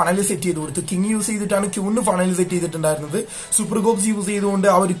അവിടെ ഒരു ഫണൽ സെറ്റ് ചെയ്ത് കൊടുത്തു. കിങ് യൂസ് ചെയ്തിട്ടാണ് ക്യൂണിന് ഫണൽ സെറ്റ് ചെയ്തിട്ടുണ്ടായിരുന്നത്. സൂപ്പർ കോപ്സ് യൂസ് ചെയ്തുകൊണ്ട്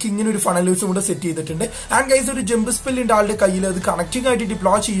ആ ഒരു കിങ്ങിന് ഒരു ഫണൽസും കൂടെ സെറ്റ് ചെയ്തിട്ടുണ്ട്. ആൻഡ് ഗൈസ് ഒരു ജമ്പ് സ്പെൽ ഉണ്ട് ആളുടെ കയ്യിൽ. അത് കണക്റ്റിംഗ് ആയിട്ട്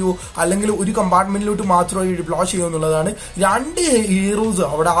ഡിപ്ലോയ് ചെയ്യുമോ അല്ലെങ്കിൽ ഒരു കമ്പാർട്ട്മെന്റിലോട്ട് മാത്രമായി ഡിപ്ലോയ് ചെയ്യുമോ എന്നുള്ളതാണ്. 2 ഹീറോസ്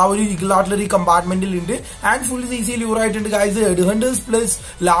അവിടെ ആ ഒരു ഈഗിൾ ആർട്ടിലറി കമ്പാർട്ട്മെന്റിൽ ഉണ്ട്. ആൻഡ് ഫുൾ CC ലൂർ ആയിട്ടുണ്ട് guys. Head hunters plus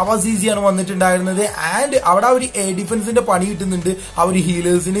lava CC ആണ് വന്നിട്ടുണ്ടായിരുന്നത്. ആൻഡ് അവിടെ ഒരു എയർ ഡിഫൻസിന്റെ പണി കിട്ടുന്നുണ്ട്. ആ ഒരു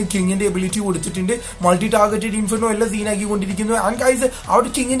ഹീലേഴ്സിന് കിങ്ങിന്റെ എബിലിറ്റി കൊടുത്തിട്ടുണ്ട്. മൾട്ടി ടാർഗറ്റഡ് ഇൻഫെർണോ എല്ലാം സീനാക്കിക്കൊണ്ടിരിക്കുന്നു. ആൻഡ് ഗൈസ് അവിടെ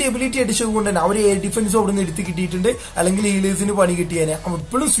കിങ്ങിന്റെ എബിലിറ്റി അടിച്ചതുകൊണ്ട് തന്നെ അവർ എയർ ഡിഫൻസ് അവിടെ നിന്ന് എടുത്ത് കിട്ടിയിട്ടുണ്ട്. അല്ലെങ്കിൽ ഹീലേഴ്സിന് പണി കിട്ടിയാനെ.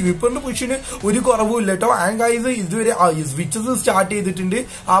 ഇപ്പോഴും സ്വീപ്പറിന്റെ പൊസിഷന് ഒരു കുറവുമില്ല കേട്ടോ. ആൻഡ് ഗൈസ് ഇതുവരെ സ്വിച്ചസ് സ്റ്റാർട്ട് ചെയ്തിട്ടുണ്ട്.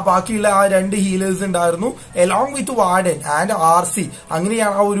 ആ ബാക്കിയുള്ള ആ 2 ഹീലേഴ്സ് ഉണ്ടായിരുന്നു along with warden and RC.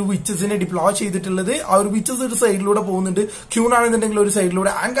 അങ്ങനെയാണ് ആ ഒരു വിച്ചസിനെ ഡിപ്ലോയ് ചെയ്തിട്ടുള്ളത്. ആ ഒരു വിച്ചസ് ഒരു സൈഡിലൂടെ പോകുന്നുണ്ട്. ക്യൂൺ ആണെന്നുണ്ടെങ്കിൽ ഒരു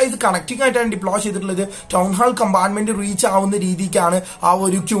സൈഡിലൂടെ. ആൻഡ് ഗൈസ് കണക്റ്റിംഗ് ആയിട്ടാണ് ഡിപ്ലോയ് ചെയ്തിട്ടുള്ളത്. ടൗൺ ഹാൾ കമ്പാർട്ട്മെന്റ് റീച്ച് ആവുന്ന രീതിക്കാണ് ആ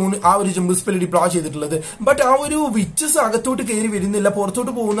ഒരു ക്യൂൺ ആ ഒരു ജമ്പ് സ്പെൽ ഡിപ്ലോയ് ചെയ്തിട്ടുള്ളത്. ബട്ട് ആ ഒരു വിച്ചസ് അകത്തോട്ട് കയറി വരുന്നില്ല,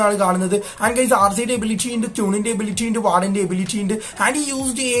 പുറത്തോട്ട് പോകുന്നതാണ് കാണുന്നത്. ആൻഡ് ഗൈസ് RCയുടെ എബിലിറ്റി ഉണ്ട്, ക്യൂണിന്റെ എബിലിറ്റി ഉണ്ട്, വാർഡന്റെ എബിലിറ്റി ഉണ്ട്. ആൻഡ് ഈ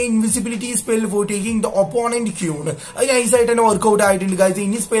used A invisibility spell four taking the opponent queen. അത് നൈസ് ആയിട്ട് തന്നെ വർക്ക്ഔട്ട് ആയിട്ടുണ്ട് ഗൈസ്.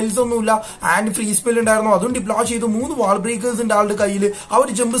 ഇനി സ്പെൽസ് ഒന്നുമില്ല. ആൻഡ് ഫ്രീ സ്പെൽ ഉണ്ടായിരുന്നു, അതും ഡിപ്ലോയ് ചെയ്തു. 3 വാൾ ബ്രേക്കേഴ്സ് ഉണ്ട് ആളുടെ കയ്യിൽ. ആ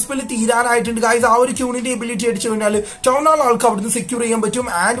ഒരു ജമ്പ് സ്പെൽ തീരാനായിട്ടുണ്ട് ഗൈസ്. ആ ഒരു ക്യൂണിന്റെ എബിലിറ്റി അടിച്ചു കഴിഞ്ഞാൽ ടൗൺ ഹാൾ ആൾക്ക് അവിടുന്ന് സെക്യൂർ ചെയ്യാൻ പറ്റും.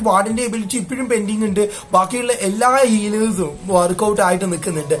 ആൻഡ് വാർഡന്റെ എബിലിറ്റി ഇപ്പോഴും പെൻഡിങ് ഉണ്ട്. ബാക്കിയുള്ള എല്ലാ ഹീലേഴ്സും വർക്ക്ഔട്ട് ആയിട്ട്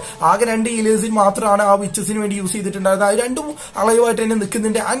നിൽക്കുന്നുണ്ട്. ആകെ 2 ഹീലേഴ്സിൽ മാത്രമാണ് ആ വിച്ചസിന് വേണ്ടി യൂസ് ചെയ്തിട്ടുണ്ടായിരുന്നത്. അത് രണ്ടും അലൈവായിട്ട് തന്നെ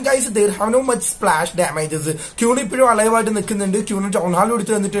നിൽക്കുന്നുണ്ട്. And guys there have no much splash damages. Queen ഇപ്പോഴും അലൈവായിട്ട് നിൽക്കുന്നുണ്ട്. ക്യൂണ് ടൗൺ ഹാൾ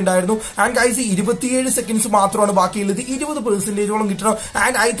എടുത്ത് തന്നിട്ടുണ്ടായിരുന്നു. ആൻഡ് ഗൈസ് 27 സെക്കൻഡ്സ് മാത്രമാണ് ബാക്കിയുള്ളത്. 20% കിട്ടണം.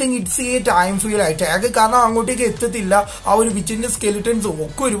 And I think it's A time feel attack. കാരണം അങ്ങോട്ടേക്ക് എത്തത്തില്ല. ആ ഒരു വിച്ചിന്റെ സ്കെലിറ്റൻസും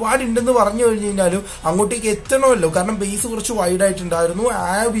ഒക്കെ ഒരുപാട് ഉണ്ടെന്ന് പറഞ്ഞു കഴിഞ്ഞാലും അങ്ങോട്ടേക്ക് എത്തണമല്ലോ. കാരണം ബേസ് കുറച്ച് വൈഡ് ആയിട്ടുണ്ടായിരുന്നു. ആ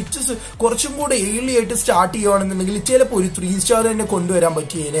വിച്ചസ് കുറച്ചും കൂടെ ഏർലി ആയിട്ട് സ്റ്റാർട്ട് ചെയ്യുകയാണെന്നുണ്ടെങ്കിൽ ചിലപ്പോൾ ഒരു 3-star തന്നെ കൊണ്ടുവരാൻ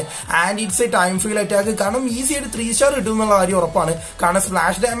പറ്റിയേനെ. And it's A time feel attack. കാരണം ഈസി ആയിട്ട് 3-star കിട്ടും എന്നുള്ള കാര്യം ഉറപ്പാണ്. കാരണം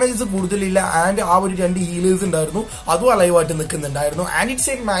സ്പ്ലാഷ് ഡാമേജസ് കൂടുതലില്ല. ആൻഡ് ആ ഒരു 2 ഹീലേഴ്സ് ഉണ്ടായിരുന്നു, അതും അലൈവായിട്ട് നിൽക്കുന്നുണ്ടായിരുന്നു. And it's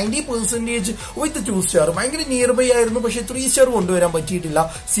A 90% with 2-star. ഭയങ്കര നിയർ ബൈ ആയിരുന്നു. പക്ഷെ 3-star കൊണ്ടുവരാൻ പറ്റിയിട്ടില്ല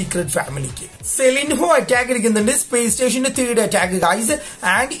സീക്രട്ട് ഫാമിലിക്ക്. സെലിൻഹോ അറ്റാക്ക് എടുക്കുന്നുണ്ട്. സ്പേസ് സ്റ്റേഷന്റെ 3rd attack guys.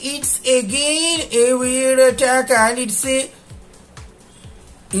 And it's again A weird attack. And it's A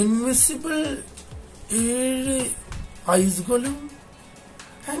invisible ice ഗോലം.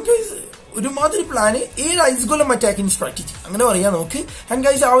 And guys ഒരുമാതിരി പ്ലാന് 7 ഐസ് ഗോലം അറ്റാക്കിംഗ് സ്ട്രാറ്റജി അങ്ങനെ പറയാം നമുക്ക്. ആൻഡ്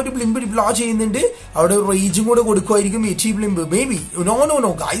ഗൈസ് ആ ഒരു ബ്ലിംബ് ഡിപ്ലോയ് ചെയ്യുന്നുണ്ട്. അവിടെ റേജും കൂടെ കൊടുക്കുമായിരിക്കും. ബ്ലിംബ് may be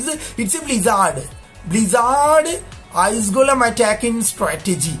no guys it's A Blizzard Ice Golem attacking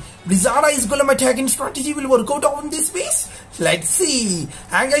strategy. Blizzard Ice Golem attacking strategy will work out on this base. Let's see.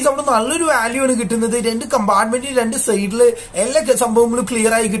 And guys, അവിടെ നല്ലൊരു വാല്യൂ ആണ് കിട്ടുന്നത്. രണ്ട് കമ്പാർട്ട്മെന്റിൽ രണ്ട് സൈഡില് എല്ലാ സംഭവങ്ങളും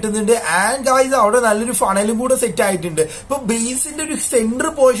ക്ലിയർ ആയി കിട്ടുന്നുണ്ട്. ആൻഡ് ഗൈസ് അവിടെ നല്ലൊരു ഫണലും കൂടെ സെറ്റ് ആയിട്ടുണ്ട്. ഇപ്പൊ ബേസിന്റെ ഒരു സെന്റർ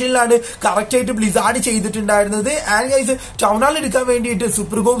പോർഷനിലാണ് കറക്റ്റ് ആയിട്ട് ബ്ലിസാർഡ് ചെയ്തിട്ടുണ്ടായിരുന്നത്. ആൻഡ് ഗൈസ് ടൗൺ ഹാൾ എടുക്കാൻ വേണ്ടിയിട്ട്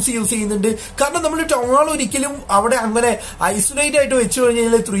സൂപ്പർ കോംസ് യൂസ് ചെയ്യുന്നുണ്ട്. കാരണം നമ്മൾ ടൗൺ ഹാൾ ഒരിക്കലും അവിടെ അങ്ങനെ ഐസൊലേറ്റ് ആയിട്ട് വെച്ചു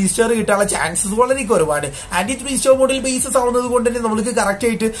കഴിഞ്ഞാൽ 3 സ്റ്റാർ കിട്ടാനുള്ള ചാൻസസ് വളരെ കുറവാണ്. ആന്റി 3 സ്റ്റാർ മോഡൽ ബേസസ് ആവുന്നത് കൊണ്ട് തന്നെ നമുക്ക് കറക്റ്റ്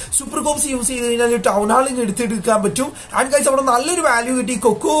ആയിട്ട് സൂപ്പർ കോംസ് യൂസ് ചെയ്ത് കഴിഞ്ഞാൽ ടൗൺ ഹാളിൽ എടുത്തെടുക്കാൻ പറ്റും. ആൻഡ് ഗൈസ് അവിടെ നല്ലൊരു വാല്യൂ കിട്ടി.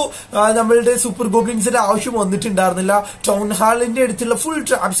 കൊക്കോ നമ്മളുടെ സൂപ്പർ ഗോബ്ലിൻസിന്റെ ആവശ്യം വന്നിട്ടുണ്ടായിരുന്നില്ല. ടൗൺ ഹാളിന്റെ അടുത്തുള്ള ഫുൾ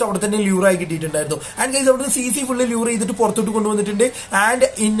ട്രാപ്സ് അവിടെ തന്നെ ലൂറായി കിട്ടിയിട്ടുണ്ടായിരുന്നു. ആൻഡ് ഗൈസ് അവിടെ CC ഫുള്ള് ലൂർ ചെയ്തിട്ട് പുറത്തോട്ട് കൊണ്ടുവന്നിട്ടുണ്ട്.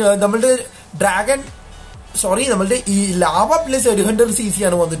 ആൻഡ് നമ്മളുടെ നമ്മളുടെ ഈ ലാവ പ്ലസ് 800 CC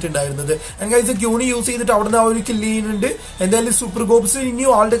ആണ് വന്നിട്ടുണ്ടായിരുന്നത്. ഗൈസ് ക്യൂണി യൂസ് ചെയ്തിട്ട് അവിടെ നിന്ന് ആ ഒരു കില്ല് ചെയ്യുന്നുണ്ട്. എന്തായാലും സൂപ്പർ കോപ്സ്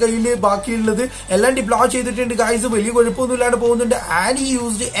ഇനിയും ആളുടെ കയ്യിൽ ബാക്കിയുള്ളത് എല്ലാം ഡിപ്ലോയ് ചെയ്തിട്ടുണ്ട്. ഗൈസ് വലിയ കുഴപ്പമൊന്നും ഇല്ലാണ്ട് പോകുന്നുണ്ട്. And he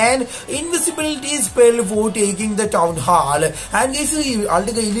used an invisibility spell four taking the town hall. And guys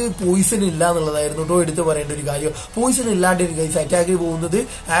ആളുടെ കയ്യിൽ പോയിസൺ ഇല്ല എന്നുള്ളതായിരുന്നു കേട്ടോ എടുത്ത് പറയേണ്ട ഒരു കാര്യം. പോയിസൺ ഇല്ലാണ്ട് ഗൈസ് അറ്റാക്ക് പോകുന്നത്.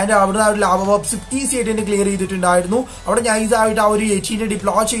 ആൻഡ് അവിടെ ആ ഒരു ലാവ ബോക്സ് ഈസി ആയിട്ട് തന്നെ ക്ലിയർ ചെയ്തിട്ടുണ്ടായിരുന്നു. അവിടെ നൈസ് ആയിട്ട് ആ ഒരു 18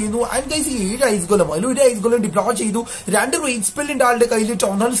 ഡിപ്ലോയ് ചെയ്യുന്നു. ആൻഡ് ഗൈസ് 7 ഐസ് ഗോലം അതിലൊരു ഐസ് ഡിപ്ലോയ് ചെയ്തു. 2 റേറ്റ് സ്പെൽ ഉണ്ട് ആളുടെ കയ്യിൽ.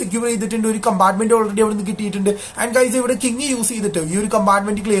 ടൗൺ ഹാൾ സെക്യൂർ ചെയ്തിട്ടുണ്ട്. ഒരു കമ്പാർട്ട്മെന്റ് ഓൾറെഡി അവിടെ നിന്ന് കിട്ടിയിട്ടുണ്ട്. ആൻഡ് ഗൈസ് ഇവിടെ കിങ് യൂസ് ചെയ്തിട്ട് ഈ ഒരു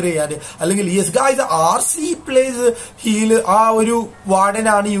കമ്പാർട്ട്മെന്റ് ക്ലിയർ ചെയ്യാൻ അല്ലെങ്കിൽ yes guys RC place heal ആ ഒരു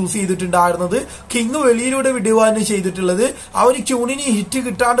വാർഡനാണ് യൂസ് ചെയ്തിട്ടുണ്ടായിരുന്നത്. കിങ് വെളിയിലൂടെ വിടുവാണ് ചെയ്തിട്ടുള്ളത്. ആ ഒരു ക്യൂണിന് ഹിറ്റ്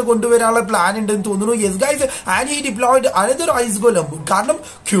കിട്ടാണ്ട് കൊണ്ടുവരാനുള്ള പ്ലാൻ ഉണ്ടെന്ന് തോന്നുന്നു. Yes guys and he deployed another ice ഗോലം. കാരണം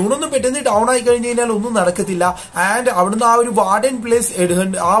ക്യൂണൊന്നും പെട്ടെന്ന് ഡൗൺ ആയി കഴിഞ്ഞ് കഴിഞ്ഞാൽ ഒന്നും നടക്കത്തില്ല. ആൻഡ് അവിടുന്ന് ആ ഒരു വാർഡൻ പ്ലേസ്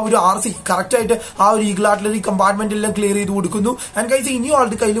ആ ഒരു RC കറക്റ്റ് ആയിട്ട് ആ ഒരു ഈഗിൾ ആർട്ടിലറി കമ്പാർട്ട്മെന്റ് എല്ലാം ക്ലിയർ ചെയ്ത് കൊടുക്കുന്നു. ആൻഡ് ഗൈസ് ഇനിയും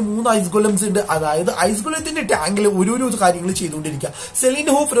ആളുടെ കയ്യിൽ 3 ഐസ് ഗോലംസ് ഉണ്ട്. അതായത് ഐസ് ഗോലത്തിന്റെ ടാങ്കിൽ ഓരോരോ കാര്യങ്ങൾ ചെയ്തുകൊണ്ടിരിക്കുക. സെലിൻ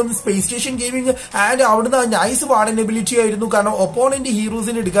ഹോ from space station gaming. And അവിടുന്ന് നൈസ് വാർഡൻ എബിലിറ്റി ആയിരുന്നു. കാരണം ഒപ്പോണന്റ്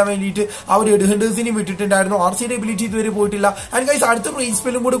ഹീറോസിന് എടുക്കാൻ വേണ്ടിയിട്ട് ആ ഒരു 800 വിട്ടിട്ടുണ്ടായിരുന്നു. RCയുടെ എബിലിറ്റി ഇതുവരെ പോയിട്ടില്ല. ആൻഡ് ഗൈസ് അടുത്ത ഫ്രീ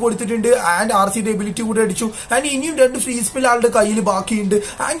സ്പെല്ലും കൂടെ കൊടുത്തിട്ടുണ്ട്. ആൻഡ് RCയുടെ എബിലിറ്റി കൂടെ അടിച്ചു. ആൻഡ് ഇനിയും 2 ഫ്രീ സ്പെൽ ആളുടെ കയ്യിൽ ബാക്കിയുണ്ട്.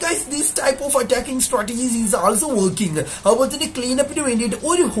 And guys this type of attacking strategies is also working. അതുപോലെ തന്നെ ക്ലീനപ്പിന് വേണ്ടിയിട്ട്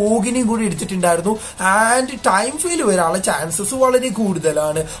ഒരു ഹോഗിനെയും കൂടി എടുത്തിട്ടുണ്ടായിരുന്നു. ആൻഡ് ടൈം ഫെയിൽ വരാനുള്ള ചാൻസസ് വളരെ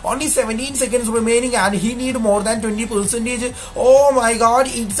കൂടുതലാണ്. Only 17 seconds remaining and he need more than 20%. Oh my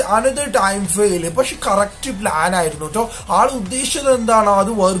God it's another time fail. പക്ഷെ കറക്റ്റ് പ്ലാൻ ആയിരുന്നു കേട്ടോ. ആൾ ഉദ്ദേശിച്ചത് എന്താണോ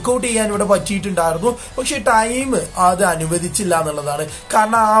അത് വർക്ക്ഔട്ട് ചെയ്യാൻ ഇവിടെ പറ്റിയിട്ടുണ്ടായിരുന്നു. പക്ഷെ ടൈം അത് അനുവദിച്ചില്ല എന്നുള്ളതാണ്.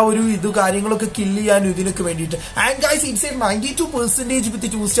 കാരണം ആ ഒരു കാര്യങ്ങളൊക്കെ കില്ല് ചെയ്യാനും ഇതിനൊക്കെ വേണ്ടിയിട്ട്. And guys it's A 92% with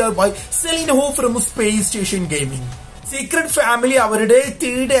 2 star by Celine ഹോ from space station gaming. Secret family അവരുടെ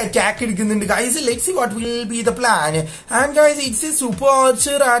 3rd അറ്റാക്ക് എടുക്കുന്നുണ്ട്. Guys let's see what will be the plan. And guys it's A super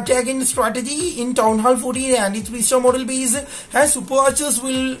archer attacking strategy in town hall 14 and 3 star model base. And super archers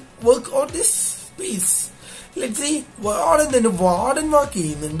will work on this base. Let's see warden വാക്ക്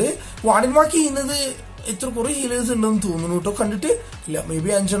ചെയ്യുന്നുണ്ട്. Warden വാക്ക് ചെയ്യുന്നത് എത്ര കുറെ healers ഉണ്ടെന്ന് തോന്നുന്നു കേട്ടോ. കണ്ടിട്ട് ഇല്ല, may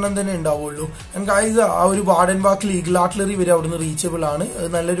be 5 തന്നെ ഉണ്ടാവുള്ളൂ. ആൻഡ് ഗൈസ് ആ ഒരു വാർഡൻ വാക്ക് ലീഗൽ ആർട്ടിലറി വരെ അവിടുന്ന് റീച്ചബിൾ ആണ്. അത്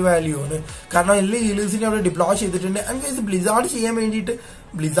നല്ലൊരു വാല്യൂ ആണ്. കാരണം എല്ലാ ഹീലേഴ്സിനെ അവിടെ ഡിപ്ലോയ് ചെയ്തിട്ടുണ്ട്. ആൻഡ് ഗൈസ് ബ്ലിസാർഡ് ചെയ്യാൻ വേണ്ടിയിട്ട്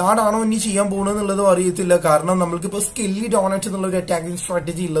ബ്ലിസാർഡ് ആണോ ഇനി ചെയ്യാൻ പോകുന്നതെന്നുള്ളതും അറിയത്തില്ല. കാരണം നമ്മൾക്കിപ്പോ സ്കില്ലി ഡോണറ്റ് എന്നുള്ള ഒരു അറ്റാക്കിംഗ്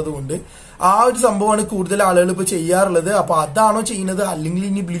സ്ട്രാറ്റജി ഉള്ളത് കൊണ്ട് ആ ഒരു സംഭവമാണ് കൂടുതൽ ആളുകൾ ഇപ്പൊ ചെയ്യാറുള്ളത്. അപ്പൊ അതാണോ ചെയ്യുന്നത് അല്ലെങ്കിൽ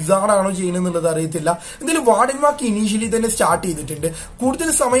ഇനി ബ്ലിസാർഡ് ആണോ ചെയ്യുന്നത് എന്നുള്ളത് അറിയത്തില്ല. എന്തായാലും വാർഡൻ വാക്ക് ഇനീഷ്യലി തന്നെ സ്റ്റാർട്ട് ചെയ്തിട്ടുണ്ട്. കൂടുതൽ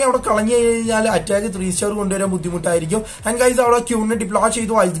സമയം അവിടെ കളഞ്ഞു കഴിഞ്ഞാൽ അറ്റാക്ക് 3 സ്റ്റാർ കൊണ്ടുവരാൻ ബുദ്ധിമുട്ടായിരിക്കും. ആൻഡ് ഗൈസ് അവിടെ ക്യൂണിനെ ഡിപ്ലോയ്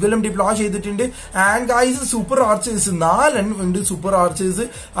ചെയ്തു. ഐസ് ഗോലം ഡിപ്ലോയ് ചെയ്തിട്ടുണ്ട്. ആൻഡ് ഗൈസ് സൂപ്പർ ആർച്ചേഴ്സ് 4 ഉണ്ട്. സൂപ്പർ ആർച്ചേഴ്സ്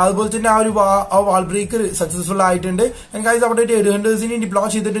അതുപോലെ തന്നെ ആ ഒരു വാൾ ബ്രേക്കർ സക്സസ്ഫുൾ ആയിട്ടുണ്ട്. ആൻഡ് ഗൈസ് അവിടെ 800 ഡിപ്ലോയ്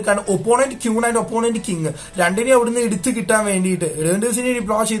ചെയ്തിട്ട് കാരണം opponent queen and opponent king രണ്ടിനെ അവിടുന്ന് എടുത്ത് കിട്ടാൻ വേണ്ടിയിട്ട് 800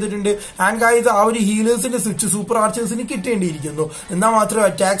 ഡിപ്ലോയ് ചെയ്തിട്ടുണ്ട്. ആൻഡ് ഗൈസ് ആ ഒരു ഹീലേഴ്സിന്റെ സ്വിച്ച് സൂപ്പർ ആർച്ചേഴ്സിന് കിട്ടേണ്ടിയിരിക്കുന്നു. എന്നാൽ മാത്രമേ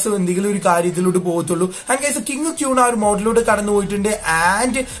അറ്റാക്സ് എന്തെങ്കിലും ഒരു കാര്യത്തിലോട്ട് പോകത്തുള്ളൂ. ആൻഡ് ഗൈസ് കിങ് ക്യൂൺ ആ ഒരു മോഡലിലോട്ട് കടന്നു പോയിട്ടുണ്ട്.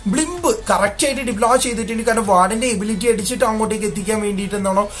 ആൻഡ് ബ്ലിംബ് കറക്റ്റ് ആയിട്ട് ഡിപ്ലോയ് ചെയ്തിട്ടുണ്ട്. കാരണം വാർഡന്റെ എബിലിറ്റി അടിച്ചിട്ട് അങ്ങോട്ടേക്ക് എത്തിക്കാൻ വേണ്ടിയിട്ട്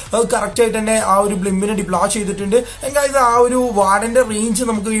എന്താണോ അത് കറക്റ്റ് ആയിട്ട് തന്നെ ആ ഒരു ബ്ലിംബിനെ ഡിപ്ലോയ് ചെയ്തിട്ടുണ്ട്. ആൻഡ് ഗൈസ് ആ ഒരു വാർഡന്റെ റേഞ്ച്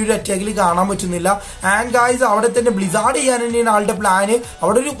നമുക്ക് ഈ ഒരു അറ്റാക്കിൽ കാണാൻ പറ്റുന്നില്ല. ആൻഡ് ഗൈസ് അവിടെ തന്നെ ബ്ലിസാർഡ് ചെയ്യാൻ തന്നെയാണ് ആളുടെ പ്ലാന്.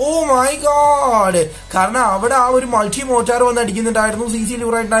 അവിടെ ഒരു ഓ മൈ ഗാഡ്, കാരണം അവിടെ ആ ഒരു മൾട്ടി മോട്ടാർ വന്ന് അടിക്കുന്നുണ്ടായിരുന്നു. CC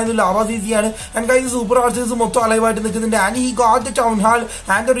ലൂറായിട്ടുണ്ടായിരുന്നു. ലാവ CC ആണ്. ആൻഡ് ഗൈസ് സൂപ്പർ ആർച്ചേഴ്സ് മൊത്തം അലൈവായിട്ട് നിൽക്കുന്നുണ്ട്. And he got the town hall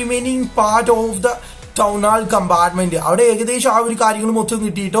and the remaining part of the town hall compartment. അവിടെ ഏകദേശം ആ ഒരു കാര്യങ്ങൾ മൊത്തം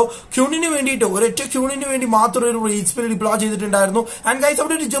കിട്ടിയിട്ടോ. ക്യൂണിന് വേണ്ടിയിട്ട് ഒരൊറ്റ ക്യൂണിന് വേണ്ടി മാത്രം ഒരു റേറ്റ് സ്പെൽ ഡിപ്ലോയ് ചെയ്തിട്ടുണ്ടായിരുന്നു. ആൻഡ് ഗൈസ്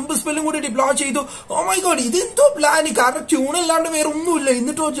അവിടെ ഒരു ജമ്പ് സ്പെല്ലും കൂടി ഡിപ്ലോയ് ചെയ്തു. ഓ മൈ ഗോഡ്, ഇതെന്തോ പ്ലാൻ. കാരണം ക്യൂൺ അല്ലാണ്ട് വേറെ ഒന്നുമില്ല.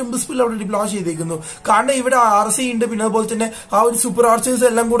 എന്നിട്ടോ ജമ്പ് സ്പെൽ അവിടെ ഡിപ്ലോയ് ചെയ്തേക്കുന്നു. കാരണം ഇവിടെ RC ഉണ്ട്. പിന്നെ അതുപോലെ തന്നെ ആ ഒരു സൂപ്പർ ആർച്ചേഴ്സ്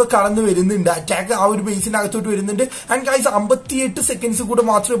എല്ലാം കൂടെ കടന്നു വരുന്നുണ്ട്. അറ്റാക്ക് ആ ഒരു ബേസിനകത്തോട്ട് വരുന്നുണ്ട്. ആൻഡ് ഗൈസ് 58 സെക്കൻഡ്സ് കൂടെ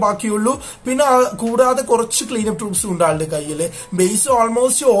മാത്രമേ ബാക്കിയുള്ളൂ. പിന്നെ കൂടാതെ കുറച്ച് ക്ലീനപ്പ് ട്രൂപ്സും ഉണ്ട് ആളുടെ കയ്യിൽ. ബേസ്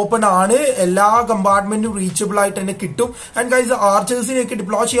ഓൾമോസ്റ്റ് ഓപ്പൺ ആണ്. എല്ലാ കമ്പാർട്ട്മെന്റ് കമ്പാർട്ട്മെന്റും റീച്ചബിൾ ആയിട്ട് തന്നെ കിട്ടും. ആൻഡ് ഗൈസ് ആർച്ചേഴ്സിനെയൊക്കെ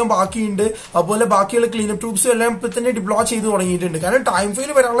ഡിപ്ലോയ് ചെയ്യാൻ ബാക്കിയുണ്ട്. അതുപോലെ ബാക്കിയുള്ള ക്ലീനപ്പ് ട്രൂപ്സും എല്ലാം ഇപ്പൊ തന്നെ ഡിപ്ലോയ് ചെയ്ത് തുടങ്ങിയിട്ടുണ്ട്. കാരണം ടൈം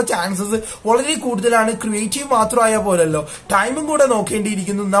ഫെയിൽ വരാനുള്ള ചാൻസസ് വളരെ കൂടുതലാണ്. ക്രിയേറ്റീവ് മാത്രമായാൽ പോലല്ലോ, ടൈമും കൂടെ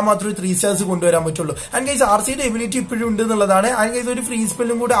നോക്കേണ്ടിയിരിക്കുന്നു. എന്നാൽ മാത്രമേ 3 stars കൊണ്ടുവരാൻ പറ്റുള്ളൂ. ആൻഡ് ഗൈസ് ആർസിയുടെ എബിലിറ്റി ഇപ്പോഴും ഉണ്ട് എന്നുള്ളതാണ്. ആൻഡ് ഗൈസ് ഒരു ഫ്രീ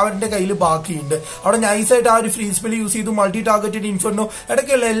സ്പെല്ലും കൂടെ അവരുടെ കയ്യിൽ ബാക്കിയുണ്ട്. അവിടെ നൈസായിട്ട് ആ ഒരു ഫ്രീ സ്പെൽ യൂസ് ചെയ്തു മൾട്ടി ടാർഗറ്റഡ് ഇൻഫെർണോ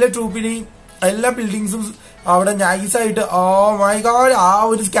ഇടയ്ക്കുള്ള എല്ലാ ട്രൂപ്പിനെയും എല്ലാ ബിൽഡിങ്സും അവിടെ നൈസായിട്ട് മൈ ഗോഡ് ആ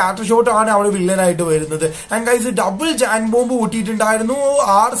ഒരു സ്കാറ്റർ ഷോട്ട് ആണ് അവിടെ വില്ലനായിട്ട് വരുന്നത്. And guys double Jan bomb കൂട്ടിയിട്ടുണ്ടായിരുന്നു.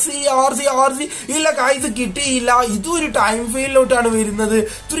 R C ഇല്ല ഗൈസ് കിട്ടിയില്ല. ഇതും ഒരു ടൈം ഫെയിലോട്ടാണ് വരുന്നത്.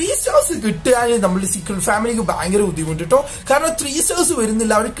 3 stars കിട്ടുകയാണ് നമ്മുടെ സീക്രട്ട് ഫാമിലിക്ക് ഭയങ്കര ബുദ്ധിമുട്ട് കേട്ടോ. കാരണം 3 stars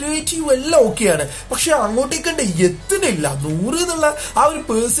വരുന്നില്ല. അവർ ക്രിയേറ്റീവ് എല്ലാം ഓക്കെയാണ്, പക്ഷെ അങ്ങോട്ടേക്കണ്ട് എത്തുന്നില്ല. 100 എന്നുള്ള ആ ഒരു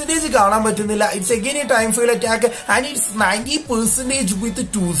പെർസെന്റേജ് കാണാൻ പറ്റുന്നില്ല. It's again A time fail attack and it's 90% with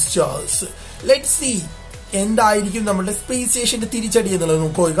 2 stars. Let's see എന്തായിരിക്കും നമ്മുടെ സ്പേസ് സ്റ്റേഷന്റെ തിരിച്ചടി എന്നുള്ളത്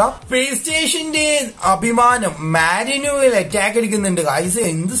നോക്കുക. സ്പേസ് സ്റ്റേഷന്റെ അഭിമാനം മാരിനുവൽ അറ്റാക്ക് എടുക്കുന്നുണ്ട് ഗൈസ്.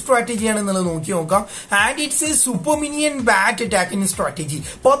 എന്ത് സ്ട്രാറ്റജിയാണെന്നുള്ളത് നോക്കി നോക്കാം. And it's A super minion bat attacking strategy.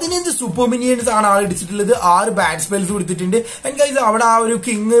 15 super minions ആണ് ആളെടുത്തിട്ടുള്ളത്. 6 ബാറ്റ് സ്പെൽസ് കൊടുത്തിട്ടുണ്ട്. ആൻഡ് ഗൈസ് അവിടെ ആ ഒരു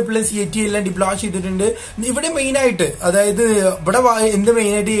കിങ് പ്ലസ് യെറ്റി എല്ലാം ഡിപ്ലോയ് ചെയ്തിട്ടുണ്ട്. ഇവിടെ മെയിൻ ആയിട്ട് അതായത് ഇവിടെ എന്ത്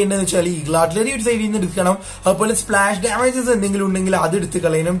മെയിൻ ആയിട്ട് ചെയ്യേണ്ടതെന്ന് വെച്ചാൽ ഈഗിൾ ആർട്ടിലറി ഒരു സൈഡിൽ നിന്ന് എടുക്കണം. അതുപോലെ സ്പ്ലാഷ് ഡാമേജസ് എന്തെങ്കിലും ഉണ്ടെങ്കിൽ അത് എടുത്ത്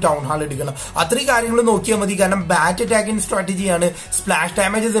കളയണം. ടൗൺ ഹാൾ എടുക്കണം. അത്രയും കാര്യങ്ങൾ നോക്കിയാൽ മതി. കാരണം ബാറ്റ് അറ്റാക്കിംഗ് സ്ട്രാറ്റജിയാണ്. സ്പ്ലാഷ്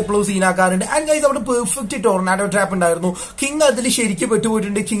ഡാമേജസ് എപ്പോഴും സീനാക്കാറുണ്ട്. ആൻഡ് ഗൈസ് അവിടെ പെർഫെക്റ്റ് ടോർണാഡോ ട്രാപ്പ് ഉണ്ടായിരുന്നു. കിങ് അതിൽ ശരിക്കും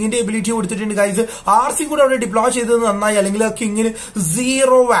പെട്ടുപോയിട്ടുണ്ട്. കിങ്ങിന്റെ എബിലിറ്റി കൊടുത്തിട്ടുണ്ട് ഗൈസ്. ആർസി കൂടെ അവിടെ ഡിപ്ലോയ് ചെയ്തത് നന്നായി. അല്ലെങ്കിൽ ആ കിങ്ങിന്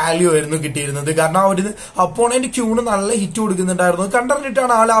 0 വാല്യൂ ആയിരുന്നു കിട്ടിയിരുന്നത്. കാരണം ആ ഒരു അപ്പോണന്റ് ക്യൂണ് നല്ല ഹിറ്റ് കൊടുക്കുന്നുണ്ടായിരുന്നു.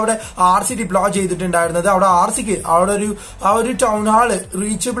 കണ്ടറിഞ്ഞിട്ടാണ് ആൾ അവിടെ ആർസി ഡിപ്ലോയ് ചെയ്തിട്ടുണ്ടായിരുന്നത്. അവിടെ ആർസിക്ക് അവിടെ ആ ഒരു ടൗൺ ഹാള്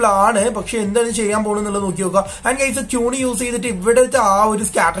റീച്ചബിൾ ആണ്. പക്ഷെ എന്താണ് ചെയ്യാൻ പോകുന്നത് നോക്കി നോക്കുക. ആൻഡ് ഗൈസ് ക്യൂണ് യൂസ് ചെയ്തിട്ട് ഇവിടുത്തെ ആ ഒരു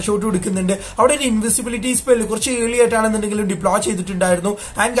സ്കാറ്റർ ഷോട്ട് കൊടുക്കുന്നുണ്ട്. അവിടെ ഒരു ഇൻവിസിബിലിറ്റി സ്പെല്ല് കുറച്ച് ഏർലി ആയിട്ടാണെന്നുണ്ടെങ്കിലും ഡിപ്ലോയ് ചെയ്തിട്ടുണ്ടായിരുന്നു.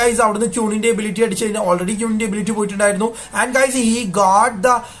 ആൻഡ് ഗൈസ് അവിടുന്ന് ക്യൂണിന്റെ എബിലിറ്റി അടിച്ചു കഴിഞ്ഞാൽ ഓൾറെഡി ക്യൂണിന്റെ എബിലിറ്റി പോയിട്ടുണ്ടായിരുന്നു. And guys he got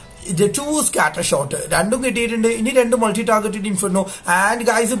the 2 scatter shot രണ്ടും കിട്ടിയിട്ടുണ്ട്. ഇനി 2 multi targeted inferno. And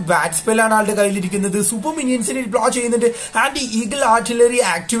guys bat സ്പെല്ലാണ് ആളുടെ കയ്യിലിരിക്കുന്നത്. സൂപ്പർ മിനിയൻസിനെ ഡിപ്ലോയ് ചെയ്യുന്നുണ്ട്. ആൻഡ് ഈഗിൾ ആർട്ടിലറി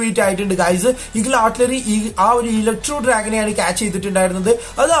ആക്ടിവേറ്റ് ആയിട്ടുണ്ട് ഗൈസ്. ഈഗിൾ ആർട്ടിലറി ആ ഒരു ഇലക്ട്രോ ഡ്രാഗനെയാണ് ക്യാച്ച് ചെയ്തിട്ടുണ്ടായിരുന്നത്.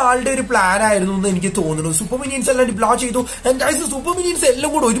 അത് ആളുടെ ഒരു പ്ലാൻ ആയിരുന്നു എന്ന് എനിക്ക് തോന്നുന്നു. സൂപ്പർ മിനിയൻസ് എല്ലാം ഡിപ്ലോയ് ചെയ്തു. ആൻഡ് ഗൈസ് സൂപ്പർ മിനിയൻസ്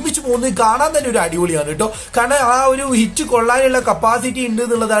എല്ലാം കൂടെ ഒരുമിച്ച് പോകുന്നത് കാണാൻ തന്നെ ഒരു അടിപൊളിയാണ് കേട്ടോ. കാരണം ആ ഒരു ഹിറ്റ് കൊള്ളാനുള്ള കപ്പാസിറ്റി ഉണ്ട്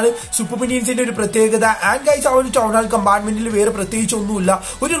എന്നുള്ളതാണ് സൂപ്പർ മിനിയൻസിന്റെ ഒരു പ്രത്യേകത. ആൻഡ് ഗൈസ് ആ ഒരു ടൗൺ ഹാൾ കമ്പാർട്ട്മെന്റിൽ വേറെ പ്രത്യേകിച്ച് ഒന്നുമില്ല.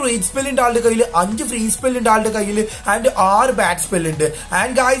 ഒരു റേറ്റ് സ്പെൽ ഉണ്ട് ആളുടെ കയ്യിൽ, 5 ഫ്രീ സ്പെൽ ഉണ്ട് ആളുടെ കയ്യിൽ, ആൻഡ് 6 ബാറ്റ് സ്പെൽ ഉണ്ട്.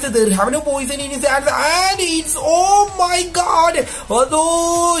 And guys have no Poisson in his hands and it's my God. അതോ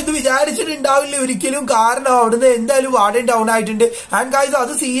ഇത് വിചാരിച്ചിട്ടുണ്ടാവില്ല ഒരിക്കലും. കാരണം അവിടുന്ന് എന്തായാലും വാർഡൻ ഡൗൺ ആയിട്ടുണ്ട്. ആൻഡ് ഗൈസ്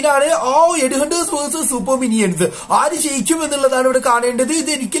അത് സീനാണ്. ഹെഡ്ഹണ്ടേഴ്സ് വേഴ്സസ് സൂപ്പർ മിനിയൻസ് ആര് ജയിക്കും എന്നുള്ളതാണ് ഇവിടെ കാണേണ്ടത്.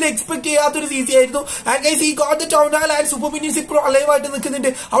 ഇത് ഒരിക്കലും എക്സ്പെക്ട് ചെയ്യാത്തൊരു സീസി ആയിരുന്നു. ആൻഡ് ഗൈസ് ഈ got the town hall and super minions ഇപ്പോൾ അലൈവായിട്ട് നിൽക്കുന്നുണ്ട്.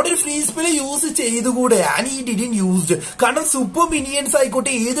 അവിടെ ഒരു ഫ്രീ സ്പെൽ യൂസ് ചെയ്തുകൂടെ? ആൻഡ് ഈ ഡിഡ്ന്റ് യൂസ്ഡ്. കാരണം സൂപ്പർ മിനിയൻസ്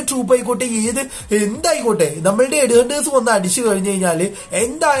ആയിക്കോട്ടെ, ഏത് ട്രൂപ്പ് ആയിക്കോട്ടെ, എന്തായിക്കോട്ടെ, നമ്മളുടെ ഹെഡ്ഹണ്ടേഴ്സ് വന്ന് അടിച്ചു കഴിഞ്ഞു കഴിഞ്ഞാൽ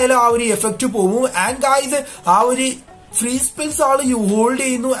എന്തായാലും ആ ഒരു എഫക്റ്റ് പോകും. ആൻഡ് ഗൈസ് ആ ഒരു ഫ്രീ സ്പെൽസ് ആള് ഹോൾഡ്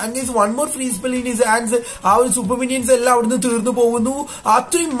ചെയ്യുന്നു. And guys 1 more free spell in his hands. ആ ഒരു സൂപ്പർ മിനിയൻസ് എല്ലാം അവിടുന്ന് തീർന്നു പോകുന്നു.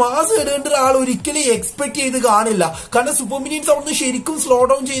 അത്രയും മാസ് ഹെഡ്ഹണ്ടർ ആൾ ഒരിക്കലും എക്സ്പെക്ട് ചെയ്ത് കാണില്ല. കാരണം സൂപ്പർ മിനിയൻസ് അവിടുന്ന് ശരിക്കും സ്ലോ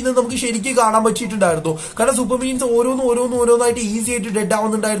ഡൗൺ ചെയ്യുന്നത് നമുക്ക് ശരിക്കും കാണാൻ പറ്റിയിട്ടുണ്ടായിരുന്നു. കാരണം സൂപ്പർ മിനിയൻസ് ഓരോന്നായിട്ട് ഈസി ആയിട്ട് ഡെഡ്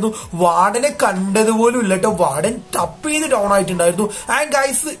ആവുന്നുണ്ടായിരുന്നു. വാർഡനെ കണ്ടതുപോലും ഇല്ല കേട്ടോ. വാർഡൻ ടപ്പ് ചെയ്ത് ഡൗൺ ആയിട്ടുണ്ടായിരുന്നു. And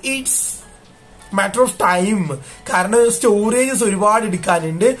guys it's matter of time. കാരണം സ്റ്റോറേജസ് ഒരുപാട്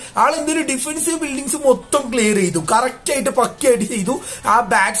എടുക്കാനുണ്ട്. ആളെന്തൊരു ഡിഫൻസീവ് ബിൽഡിങ്സ് മൊത്തം ക്ലിയർ ചെയ്തു. കറക്റ്റ് ആയിട്ട് പക്കയായിട്ട് ചെയ്തു. ആ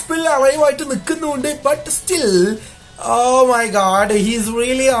ബാറ്റ് സ്പെൽ അവയുമായിട്ട് നിൽക്കുന്നുണ്ട്. But still my God he's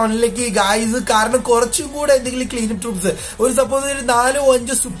really unlucky guys. കാരണം കുറച്ചും കൂടെ എന്തെങ്കിലും ക്ലീനപ്പ് ട്രൂപ്സ്, ഒരു സപ്പോസ് ഒരു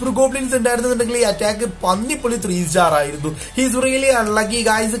 4-5 സൂപ്പർ ഗോബ്ലിൻസ് ഉണ്ടായിരുന്നുണ്ടെങ്കിൽ ഈ അറ്റാക്ക് പന്നിപ്പൊളി 3 star ആയിരുന്നു. He's really unlucky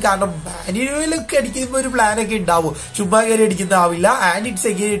guys. കാരണം മാനുവലൊക്കെ അടിക്കുമ്പോൾ ഒരു പ്ലാനൊക്കെ ഉണ്ടാവും, ചുമ്മാ കയറി അടിക്കുന്നതാവില്ല. And it's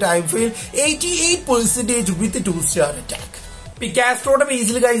again time fail 88% with 2 star attack. പിക്കാസ്ട്രോയുടെ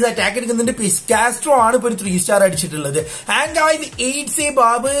Basil guys attack എടുക്കുന്നുണ്ട്. പിക്കാസ്ട്രോ ആണ് ഇപ്പൊ ഒരു 3 star അടിച്ചിട്ടുള്ളത്. And guys it's A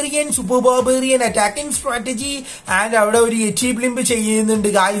barbarian super barbarian attacking strategy. And അവിടെ ഒരു എറ്റി ബ്ലിംപ് ചെയ്യുന്നുണ്ട്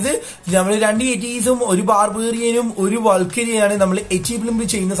ഗൈസ്. നമ്മൾ 2 എറ്റീസും ഒരു ബാർബേറിയനും ഒരു വൾക്കരിയാണ് നമ്മൾ എറ്റി ബ്ലിംപ്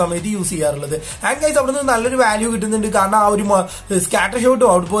ചെയ്യുന്ന സമയത്ത് യൂസ് ചെയ്യാറുള്ളത്. ആൻഡ് ഗൈസ് അവിടെ നിന്ന് നല്ലൊരു വാല്യൂ കിട്ടുന്നുണ്ട്. കാരണം ആ ഒരു സ്കാറ്റർ ഷോട്ടും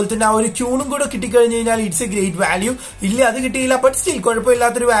അതുപോലെ തന്നെ ആ ഒരു ക്യൂണും കൂടെ കിട്ടിക്കഴിഞ്ഞു കഴിഞ്ഞാൽ ഇറ്റ്സ് എ ഗ്രേറ്റ് വാല്യൂ. ഇല്ല അത് കിട്ടിയില്ല, ബട്ട് സ്റ്റിൽ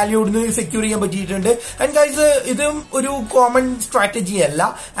കുഴപ്പമില്ലാത്തൊരു വാല്യൂ ഇവിടുന്ന് സെക്യൂർ ചെയ്യാൻ പറ്റിയിട്ടുണ്ട്. ആൻഡ് ഗൈസ് ഇതും ഒരു കോമൺ സ്ട്രാറ്റജി അല്ല.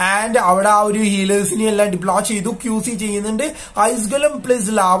 ആൻഡ് അവിടെ ആ ഒരു ഹീലേഴ്സിനെ എല്ലാം ഡിപ്ലോയ് ചെയ്തു, QC ചെയ്യുന്നുണ്ട്. ഐസ് ഗോലം പ്ലസ്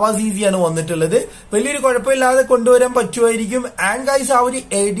ലാവ CC ആണ് വന്നിട്ടുള്ളത്. വലിയൊരു കുഴപ്പമില്ലാതെ കൊണ്ടുവരാൻ പറ്റുമായിരിക്കും. ആൻഡ് ഗൈസ് ആ ഒരു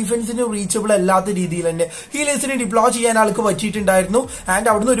എയർ ഡിഫൻസിന് റീച്ചബിൾ അല്ലാത്ത രീതിയിൽ തന്നെ ഹീലേഴ്സിനെ ഡിപ്ലോയ് ചെയ്യാൻ ആൾക്ക് പറ്റിയിട്ടുണ്ടായിരുന്നു. ആൻഡ്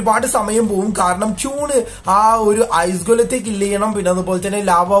അവിടുന്ന് ഒരുപാട് സമയം പോകും. കാരണം ക്യൂണ് ആ ഒരു ഐസ് ഗോലത്തെ കില്ല് ചെയ്യണം, പിന്നെ അതുപോലെ തന്നെ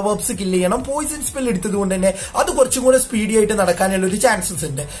ലാവ വെബ്സ് കില്ല് ചെയ്യണം. പോയിസൺ സ്പെൽ എടുത്തത് കൊണ്ട് തന്നെ അത് കുറച്ചും കൂടെ സ്പീഡി ആയിട്ട് നടക്കാനുള്ള ഒരു ചാൻസസ്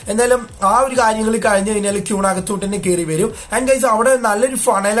ഉണ്ട്. എന്തായാലും ആ ഒരു കാര്യങ്ങൾ കഴിഞ്ഞു കഴിഞ്ഞാൽ ക്യൂണകത്തോട്ട് തന്നെ കയറി വരും. ആൻഡ് ഗൈസ് അവിടെ നല്ലൊരു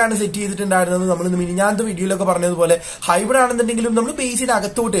ഫണലാണ് സെറ്റ് ചെയ്തിട്ടുണ്ടായിരുന്നത്. നമ്മൾ മിനിഞ്ഞാത്ത വീഡിയോയിലൊക്കെ പറഞ്ഞതുപോലെ ഹൈബ്രിഡ് ആണെന്നുണ്ടെങ്കിലും നമ്മൾ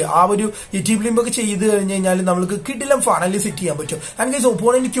ബേസിനകത്തോട്ട് ആ ഒരു ബ്ലിംബ് ഒക്കെ ചെയ്ത് കഴിഞ്ഞ് കഴിഞ്ഞാൽ നമുക്ക് കിടിലം ഫണൽ സെറ്റ് ചെയ്യാൻ പറ്റും. ആൻഡ് ഗൈസ്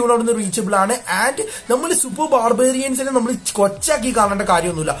ഒപ്പോണന്റ് ക്യൂൺ അവിടെ നിന്ന് റീച്ചബിൾ ആണ്. ആൻഡ് നമ്മൾ സൂപ്പർ ബാർബേറിയൻസിനെ നമ്മൾ കൊച്ചാക്കി കാണേണ്ട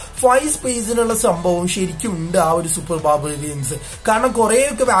കാര്യമൊന്നുമില്ല. 5 സ്പേസിനുള്ള സംഭവം ശരിക്കും ഉണ്ട് ആ ഒരു സൂപ്പർ ബാർബേറിയൻസ്. കാരണം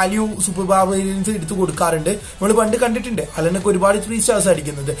കുറെയൊക്കെ വാല്യൂ സൂപ്പർ ബാർബേറിയൻസ് എടുത്തു കൊടുക്കാറുണ്ട്. നമ്മൾ പണ്ട് കണ്ടിട്ടുണ്ട് അല്ലെന്നൊക്കെ ഒരുപാട് 3 സ്റ്റാർസ്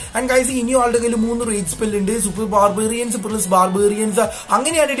അടിക്കുന്നത്. ആൻഡ് ഗൈസ് ഇനിയും ആളുടെ കയ്യിൽ 3 റേറ്റ് സ്പെൽ ഉണ്ട്. സൂപ്പർ ബാർബേറിയൻസ് പ്ലസ് ബാർബേറിയൻസ്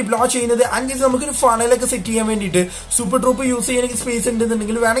അങ്ങനെയാണ് ഡിപ്ലോയ് ചെയ്യുന്നത്. ആൻഡ് ഗൈസ് നമുക്കൊരു ഫണലൊക്കെ സെറ്റ് ചെയ്യാൻ വേണ്ടിയിട്ട് സൂപ്പർ ട്രൂപ്പ് യൂസ് ചെയ്യണമെങ്കിൽ സ്പേസ്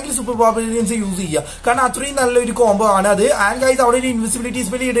ഉണ്ടെന്നുണ്ടെങ്കിൽ വേണമെങ്കിൽ സൂപ്പർ ബാർബേറിയൻസ് യൂസ് ചെയ്യുക. കാരണം അത്രയും നല്ലൊരു കോംബോ ആണ് അത്. ആൻഡ് ഗൈസ് അവിടെ ഒരു ഇൻവിസിബിലിറ്റി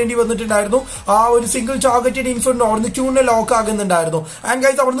സ്പെൽ ഇടേണ്ടി വന്നിട്ടുണ്ടായിരുന്നു. ആ ഒരു സിംഗിൾ ടാർഗറ്റഡ് ഇൻഫെർണോ അവിടുന്ന് ക്യൂണിനെ ലോക്ക് ആകുന്നുണ്ടായിരുന്നു. ആൻഡ്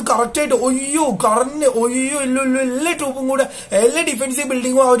ഗൈസ് അവിടുന്ന് കറക്റ്റ് ആയിട്ട് എല്ലാ ട്രൂപ്പും കൂടെ എല്ലാ ഡിഫൻസീവ്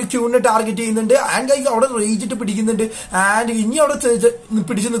ബിൽഡിങ്ങും ആ ഒരു ക്യൂണിനെ ടാർഗറ്റ് ചെയ്യുന്നുണ്ട്. ആൻഡ് ഗൈസ് അവിടെ റേജിട്ട് പിടിക്കുന്നുണ്ട്. ആൻഡ് ഇനി അവിടെ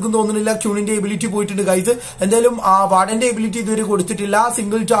പിടിച്ചു നിൽക്കുന്ന തോന്നുന്നില്ല. ക്യൂണിന്റെ എബിലിറ്റി പോയിട്ടുണ്ട് ഗൈസ്. എന്തായാലും ആ വാർഡന്റെ എബിലിറ്റി ഇതുവരെ കൊടുത്തിട്ടില്ല.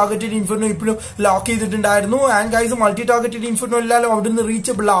 സിംഗിൾ ടാർഗറ്റഡ് ഇൻഫെർണോ ഇപ്പോഴും ലോക്ക് ചെയ്തിട്ടുണ്ടായിരുന്നു. And guys multi targeted inferno എല്ലാലും അവിടെ നിന്ന്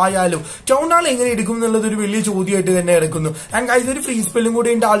റീച്ചബിൾ ആയാലും ടൗൺ ഹാൾ എങ്ങനെ എടുക്കും എന്നുള്ളത് ഒരു വലിയ ചോദ്യമായിട്ട് തന്നെ എടുക്കുന്നു. ആൻഡ് ഗൈസ് ഒരു ഫ്രീ സ്പെല്ലും കൂടെ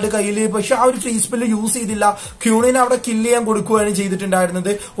ഉണ്ട് ആളുടെ കയ്യിൽ. പക്ഷെ ആ ഒരു ഫ്രീ സ്പെല്ല് യൂസ് ചെയ്തില്ല. ക്യൂണിനെ അവിടെ കില്ല് ചെയ്യാൻ കൊടുക്കുകയാണ്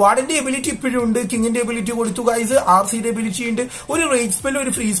ചെയ്തിട്ടുണ്ടായിരുന്നത്. വാർഡന്റെ എബിലിറ്റി ഇപ്പോഴും ഉണ്ട്. കിങ്ങിന്റെ എബിലിറ്റി കൊടുത്തു ഗൈസ്. RCയുടെ എബിലിറ്റി ഉണ്ട്. ഒരു റേറ്റ് സ്പെല്ലും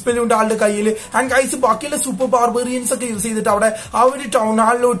ഒരു ഫ്രീ സ്പെല്ലും ഉണ്ട് ആളുടെ കയ്യിൽ. ആൻഡ് ഗൈസ് ബാക്കിയുള്ള സൂപ്പർ ബാർബേറിയൻസ് ഒക്കെ യൂസ് ചെയ്തിട്ട് അവിടെ ആ ഒരു ടൗൺ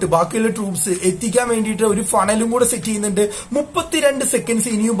ഹാളിലോട്ട് ബാക്കിയുള്ള ട്രൂപ്സ് എത്തിക്കാൻ വേണ്ടിയിട്ട് ഒരു ഫണലും കൂടെ സെറ്റ് ചെയ്യുന്നുണ്ട്. 32 സെക്കൻഡ്സ്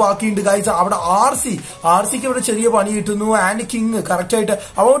ഇനിയും ബാക്കിയുണ്ട് ഗൈസ്. അവിടെ RCക്ക് ഇവിടെ ചെറിയ പണി കിട്ടുന്നു. ആൻഡ് കിങ് കറക്റ്റ് ആയിട്ട്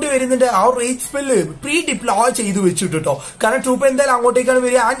അങ്ങോട്ട് വരുന്നുണ്ട്. ആ റേറ്റ് സ്പെല്ല് പ്രീ ഡിപ്ലോയ് ചെയ്ത് വെച്ചിട്ട് കേട്ടോ. കാരണം ട്രൂപ്പ് എന്തായാലും അങ്ങോട്ടേക്കാണ്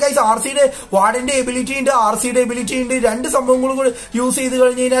വരിക. ആൻഡ് ഗൈസ് RCയുടെ വാർഡന്റെ എബിലിറ്റി ഉണ്ട്, RCയുടെ എബിലിറ്റി ഉണ്ട്. 2 സംഭവങ്ങളും കൂടെ യൂസ് ചെയ്ത്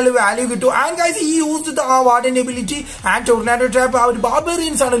കഴിഞ്ഞ് കഴിഞ്ഞാൽ വാല്യൂ കിട്ടും. ആൻഡ് ഗൈസ് ഈ യൂസ് ആ വാർഡന്റെ എബിലിറ്റി ആൻഡ് ടൊർണാഡോ ട്രാപ്പ് ആ ഒരു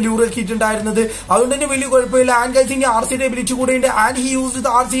ബാർബേറിയൻസ് ആണ് ലൂർ ആക്കിയിട്ടുണ്ടായിരുന്നത്. അതുകൊണ്ട് തന്നെ വലിയ കുഴപ്പമില്ല. ആൻഡ് ഗൈസ് ഇനി RCയുടെ എബിലിറ്റി കൂടെ ഉണ്ട്. And he use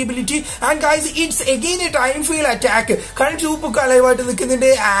RC ability. And guys it's again A time fail attack. കാരണം ട്രൂപ്പ് ഒക്കെ അലൈവായിട്ട്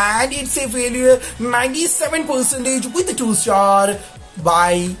നിൽക്കുന്നുണ്ട്. And it's A failure 97% with 2 star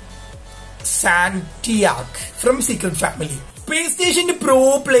by Santiago from Secret Family. PlayStation Pro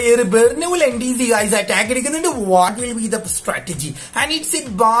player Bernal NDZ guys attack എടുക്കുന്നുണ്ട്. What will be the strategy? And it's a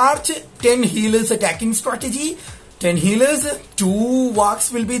Barch 10 healers attacking strategy. 10 healers, 2 walks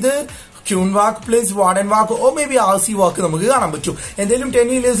will be there. Queen walk plus warden walk oh may be RC വാക്ക് നമുക്ക് കാണാൻ പറ്റും. എന്തായാലും 10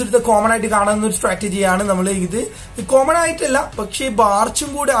 healers എടുത്ത് common ആയിട്ട് കാണുന്ന ഒരു സ്ട്രാറ്റജിയാണ്. നമ്മൾ ഇത് കോമൺ ആയിട്ടല്ല, പക്ഷേ ബാർച്ചും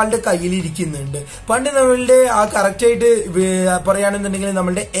കൂടെ ആളുടെ കയ്യിലിരിക്കുന്നുണ്ട്. പണ്ട് നമ്മളുടെ ആ കറക്റ്റ് ആയിട്ട് പറയുകയാണെന്നുണ്ടെങ്കിൽ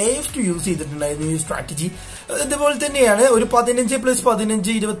നമ്മളുടെ AF2 യൂസ് ചെയ്തിട്ടുണ്ടായിരുന്നു ഈ സ്ട്രാറ്റജി. ഇതുപോലെ തന്നെയാണ് ഒരു 15 +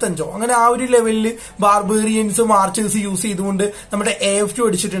 15 25 അങ്ങനെ ആ ഒരു ലെവലിൽ ബാർബേറിയൻസും ആർച്ചേഴ്സ് യൂസ് ചെയ്തുകൊണ്ട് നമ്മുടെ AF2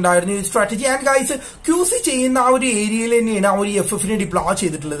 അടിച്ചിട്ടുണ്ടായിരുന്നു ഈ സ്ട്രാറ്റജി. ആൻഡ് ഗൈസ് QC ചെയ്യുന്ന ആ ഒരു ഏരിയയിൽ തന്നെയാണ് ആ ഒരു FFനെ ഡിപ്ലോയ്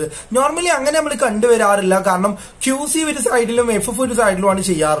ചെയ്തിട്ടുള്ളത്. നോർമലി അങ്ങനെ നമ്മൾ കണ്ടുവരാറില്ല. കാരണം QC ഒരു സൈഡിലും FF ഒരു സൈഡിലുമാണ്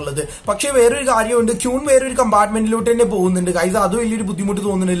ചെയ്യാറുള്ളത്. പക്ഷെ വേറൊരു കാര്യമുണ്ട്, ക്യൂൺ വേറൊരു കമ്പാർട്ട്മെന്റിലോട്ട് തന്നെ പോകുന്നുണ്ട് ഗൈസ്. അത് വലിയൊരു ബുദ്ധിമുട്ട്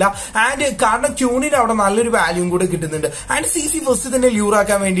തോന്നുന്നില്ല. ആൻഡ് കാരണം ക്യൂണിന് അവിടെ നല്ലൊരു വാല്യൂം കൂടെ കിട്ടുന്നുണ്ട്. ആൻഡ് CC ഫസ്റ്റ് തന്നെ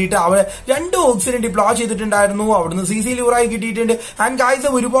ലൂറാക്കാൻ വേണ്ടിയിട്ട് അവർ 2 ഓക്സിനെ ഡിപ്ലോയ് ചെയ്തിട്ടുണ്ടായിരുന്നു. അവിടുന്ന് CC ലൂറായി കിട്ടിയിട്ടുണ്ട്. ആൻഡ് ഗൈസ്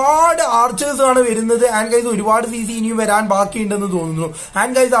ഒരുപാട് ആർച്ചേഴ്സ് ആണ് വരുന്നത്. ആൻഡ് ഗൈസ് ഒരുപാട് CC ഇനിയും വരാൻ ബാക്കിയുണ്ടെന്ന് തോന്നുന്നു.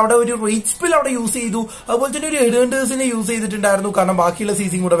 ആൻഡ് ഗൈസ് അവിടെ ഒരു റേറ്റ് സ്പെൽ അവിടെ യൂസ് ചെയ്തു. അതുപോലെ തന്നെ ഒരു ഹെഡേഴ്സിനെ യൂസ് ചെയ്തിട്ടുണ്ടായിരുന്നു. കാരണം ബാക്കിയുള്ള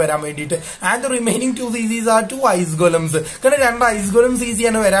CC കൂടെ വരാൻ വേണ്ടിയിട്ട്. And remaining 2 CCs R 2 ice ഗോലംസ്. കാരണം 2 ഐസ് ഗോലം CC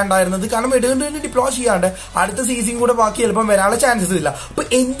ആണ് വരാണ്ടായിരുന്നത്. കാരണം ഹെഡേഴ്സിനെ ഡിപ്ലോയ് ചെയ്യാണ്ട് അടുത്ത CCയും കൂടെ ബാക്കി ചിലപ്പം വരാനുള്ള ചാൻസസ് ഇല്ല. അപ്പൊ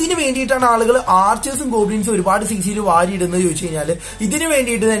എന്തിനു വേണ്ടിയിട്ടാണ് ആളുകൾ ആർച്ചേഴ്സും ഗോബ്ലിൻസും ഒരുപാട് CCയിൽ വാരിയിടുന്നത് ചോദിച്ചു കഴിഞ്ഞാൽ ഇതിനു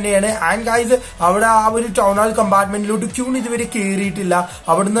വേണ്ടിയിട്ട് തന്നെയാണ്. ആൻഡ് ഗൈസ് അവിടെ ആ ഒരു ടൗൺ ഹാൾ കമ്പാർട്ട്മെന്റിലോട്ട് ക്യൂൺ ഇതുവരെ കയറിയിട്ടില്ല.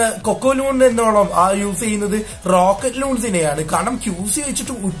 അവിടുന്ന് കൊക്കോ ലൂൺ എന്നോളം ആ യൂസ് ചെയ്യുന്നത് റോക്കറ്റ് ലൂൺസിനെയാണ്. കാരണം QC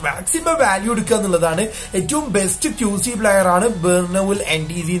വെച്ചിട്ട് മാക്സിമം വാല്യൂ എടുക്കുക എന്നുള്ളതാണ്. ഏറ്റവും ബെസ്റ്റ് QC പ്ലെയർ ആണ് ബെർണവുൽ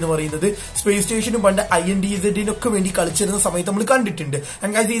NDZ എന്ന് പറയുന്നത്. സ്പേസ് സ്റ്റേഷനും പണ്ട് INDZനൊക്കെ വേണ്ടി കളിച്ചിരുന്ന സമയത്ത് നമ്മൾ കണ്ടിട്ടുണ്ട്.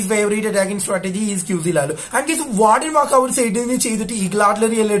 And guys is favourite attacking strategy is QC Lalo. And guys warden വാക്ക് അവർ സൈഡിൽ നിന്ന് ചെയ്തിട്ട് ഈഗിൾ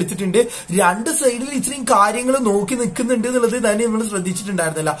ആർട്ടിലറി എല്ലാം എടുത്തിട്ടുണ്ട്. 2 സൈഡിൽ ഇത്രയും കാര്യങ്ങൾ നോക്കി നിൽക്കുന്നുണ്ട് എന്നുള്ളത് തന്നെ നമ്മൾ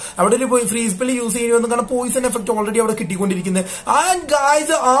ശ്രദ്ധിച്ചിട്ടുണ്ടായിരുന്നില്ല. അവിടെ ഒരു ഫ്രീ സ്പെൽ യൂസ് ചെയ്യുന്ന കാരണം പോയിസൺ എഫക്ട് ഓൾറെഡി അവിടെ കിട്ടിക്കൊണ്ടിരിക്കുന്നത്. ആൻഡ്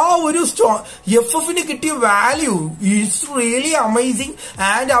ഗൈസ് ആ ഒരു FFന് കിട്ടിയ value is really amazing.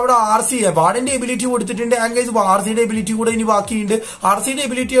 And അവിടെ RC വാർഡന്റെ എബിലിറ്റി കൊടുത്തിട്ടുണ്ട്. ആൻഡ് ഗൈസ് RCയുടെ എബിലിറ്റി കൂടെ ഇനി ബാക്കിയുണ്ട്. RCയുടെ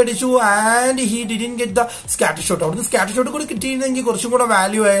എബിലിറ്റി അടിച്ചു അടിച്ചു and he didn't get the scatter shot. അവിടുന്ന് സ്കാറ്റർ ഷോട്ട് കൂടെ കിട്ടിയിരുന്നെങ്കിൽ കുറച്ചും കൂടെ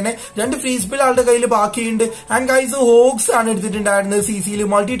വാല്യൂ ആയനെ. 2 ഫ്രീ സ്പിൽ ആളുടെ കയ്യിൽ ബാക്കിയുണ്ട്. ആൻഡ് ഗൈസ് ഹോക്സ് ആണ് എടുത്തിട്ടുണ്ടായിരുന്നത്. സിസിയിൽ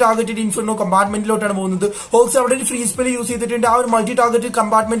മൾട്ടി ടാർഗറ്റഡ് ഇൻഫെർണോ കമ്പാർട്ട്മെന്റിലോട്ടാണ് പോകുന്നത്. ഹോക്സ് അവിടെ ഒരു ഫ്രീ സ്പിൽ യൂസ് ചെയ്തിട്ടുണ്ട്. ആ ഒരു മൾട്ടി ടാർഗറ്റഡ്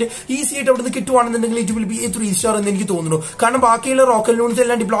കമ്പാർട്ട്മെന്റ് ഈസി ആയിട്ട് അവിടെ നിന്ന് കിട്ടുവാണെന്നുണ്ടെങ്കിൽ it will be A 3 star എന്ന് എനിക്ക് തോന്നുന്നു. കാരണം ബാക്കിയുള്ള റോക്കൽ ലൂൺസ്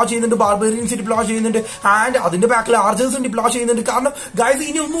എല്ലാം ഡിപ്ലോ ചെയ്യുന്നുണ്ട്, ബാർബേറിയൻസ് ഡിപ്ലോ ചെയ്യുന്നുണ്ട്, ആൻഡ് അതിന്റെ ബാക്കിൽ ആർജേഴ്സും ഡിപ്ലോ ചെയ്യുന്നുണ്ട്. കാരണം ഗൈസ്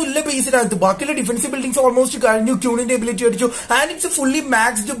ഇനി ഒന്നും ഇല്ല ബേസിനകത്ത്. ബാക്കിയുള്ള ഡിഫൻസീവ് ബിൽഡിംഗ്സ് ഓൾമോസ്റ്റ് കഴിഞ്ഞു. ക്യൂണിന്റെ എബിലിറ്റി അടിച്ചു and it's fully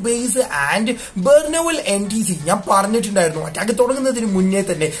maxed base. And ബെർണോവൽ NTC ഞാൻ പറഞ്ഞിട്ടുണ്ടായിരുന്നു അറ്റാക്ക് തുടങ്ങുന്നതിന് മുന്നേ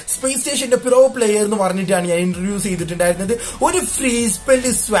തന്നെ സ്പേസ് സ്റ്റേഷന്റെ പ്രോ പ്ലെയർ എന്ന് പറഞ്ഞിട്ടാണ് ഞാൻ ഇൻട്രൊഡ്യൂസ് ചെയ്തിട്ടുണ്ടായിരുന്നത്. ഒരു ഫ്രീ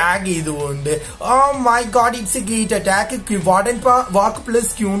സ്പെല്ല് സ്വാഗ് ചെയ്തുകൊണ്ട് oh my God it's A gate attack. Warden walk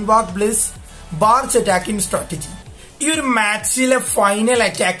plus queen walk plus ബാർച്ച് attacking strategy. ഈ ഒരു മാച്ചിലെ ഫൈനൽ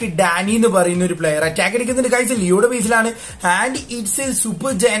അറ്റാക്ക് ഡാനി എന്ന് പറയുന്ന ഒരു പ്ലെയർ അറ്റാക്ക് എടുക്കുന്നുണ്ട് ഗൈസ്. ലിയോയുടെ ബേസിലാണ് and it's A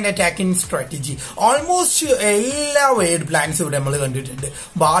super giant attacking strategy. Almost എല്ലാ വേർഡ് പ്ലാൻസ് ഇവിടെ നമ്മൾ കണ്ടിട്ടുണ്ട്.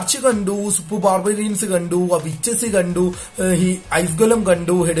 ബാർച്ച് കണ്ടു, സൂപ്പർ ബാർബറിയൻസ് കണ്ടു, വിച്ചസ് കണ്ടു, ഐസ്ഗോലം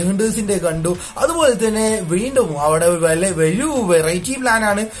കണ്ടു, ഹെഡ് ഹണ്ടേഴ്സിന്റെ കണ്ടു. അതുപോലെ തന്നെ വീണ്ടും അവിടെ ഒരു വെറൈറ്റി പ്ലാൻ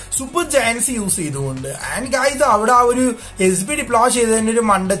ആണ് സൂപ്പർ ജയൻസ് യൂസ് ചെയ്തുകൊണ്ട്. ആൻഡ് ഗൈസ് അവിടെ ആ ഒരു SB ഡിപ്ലോ ചെയ്തതിന്റെ ഒരു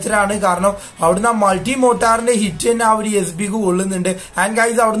മണ്ടത്തരാണ്. കാരണം അവിടുന്ന് ആ മൾട്ടി മോട്ടാറിന്റെ ഹിറ്റ് തന്നെ ആ ഒരു SB കൊള്ളുന്നുണ്ട്. ആൻഡ്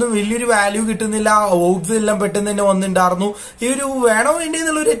ഗൈസ് അവിടുന്ന് വലിയൊരു വാല്യൂ കിട്ടുന്നില്ല. ഓബ്സ് എല്ലാം പെട്ടെന്ന് തന്നെ വന്നിട്ടുണ്ടായിരുന്നു. ഈ ഒരു വേണോ വേണ്ടി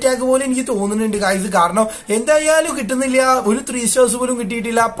എന്നുള്ള ഒരു അറ്റാക്ക് പോലെ എനിക്ക് തോന്നുന്നുണ്ട് ഗൈസ്. കാരണം എന്തായാലും കിട്ടുന്നില്ല. ഒരു 3 സ്റ്റാർസ് പോലും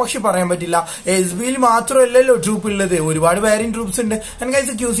കിട്ടിയിട്ടില്ല. പക്ഷെ പറയാൻ പറ്റില്ല, SBയിൽ മാത്രമല്ലല്ലോ ട്രൂപ്പ് ഉള്ളത്, ഒരുപാട് വേറെയും ട്രൂപ്സ് ഉണ്ട്. ആൻഡ്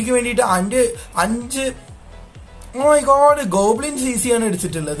ഗൈസ് ക്യൂസിക്ക് വേണ്ടിയിട്ട് 5 ഓ മൈ ഗോഡ് ഗോബ്ലിൻസ് ഈസിയാണ്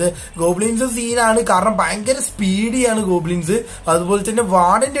എടുത്തിട്ടുള്ളത്. ഗോബ്ലിൻസ് സീനാണ്. കാരണം ഭയങ്കര സ്പീഡിയാണ് ഗോബ്ലിൻസ്. അതുപോലെ തന്നെ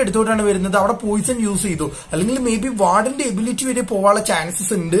വാർഡന്റെ അടുത്തോട്ടാണ് വരുന്നത്. അവിടെ പോയിസൺ യൂസ് ചെയ്തു, അല്ലെങ്കിൽ മേ ബി വാർഡന്റെ എബിലിറ്റി വരെ പോകാനുള്ള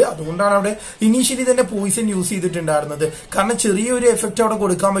ചാൻസസ് ഉണ്ട്. അതുകൊണ്ടാണ് അവിടെ ഇനീഷ്യലി തന്നെ പോയിസൺ യൂസ് ചെയ്തിട്ടുണ്ടായിരുന്നത്. കാരണം ചെറിയൊരു എഫക്ട് അവിടെ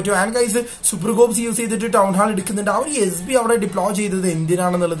കൊടുക്കാൻ പറ്റും. ആൻഡ് ഗൈസ് സൂപ്പർ ഗോബ്സ് യൂസ് ചെയ്തിട്ട് ടൗൺ ഹാൾ എടുക്കുന്നുണ്ട്. ആ ഒരു SB അവിടെ ഡിപ്ലോ ചെയ്തത്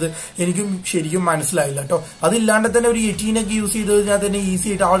എന്തിനാണെന്നുള്ളത് എനിക്കും ശരിക്കും മനസ്സിലായില്ല കേട്ടോ. അതില്ലാണ്ട് തന്നെ ഒരു 18 യൂസ് ചെയ്ത് കഴിഞ്ഞാൽ തന്നെ ഈസി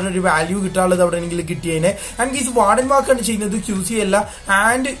ആയിട്ട് അവിടെ ഒരു വാല്യൂ കിട്ടാനുള്ളത് അവിടെ എനിക്ക് കിട്ടിയേനെ. ആൻഡ് ഗൈസ് വാർഡൻ വാക്കാണ് ചെയ്യുന്നത്, QC അല്ല.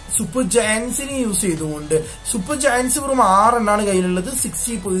 ആൻഡ് സൂപ്പർ ജയൻസിനെ യൂസ് ചെയ്തുകൊണ്ട് സൂപ്പർ ജയൻസ് വെറും 6 കയ്യിലുള്ളത്.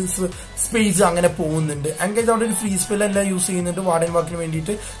 60 സ്പേസ് അങ്ങനെ പോകുന്നുണ്ട്. ആൻഡ് ഗൈസ് അവിടെ ഒരു ഫ്രീ സ്പെൽ എല്ലാം യൂസ് ചെയ്യുന്നുണ്ട് വാർഡൻ വാക്കിന്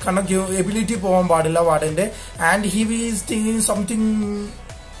വേണ്ടിയിട്ട്. കാരണം എബിലിറ്റി പോകാൻ പാടില്ല വാർഡന്റെ. And he is thinking something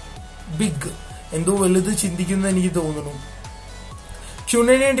big, എന്തോ വലുത് ചിന്തിക്കുന്നത് എനിക്ക് തോന്നുന്നു.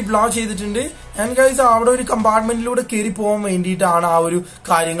 ക്യൂണിനെ ഡിപ്ലോ ചെയ്തിട്ടുണ്ട്. ആൻഡ് ഗൈസ് അവിടെ ഒരു കമ്പാർട്ട്മെന്റിലൂടെ കയറി പോകാൻ വേണ്ടിയിട്ടാണ് ആ ഒരു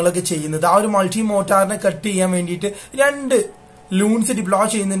കാര്യങ്ങളൊക്കെ ചെയ്യുന്നത്. ആ ഒരു മൾട്ടി മോട്ടാറിനെ കട്ട് ചെയ്യാൻ വേണ്ടിയിട്ട് 2 ലൂൺസ് ഡിപ്ലോ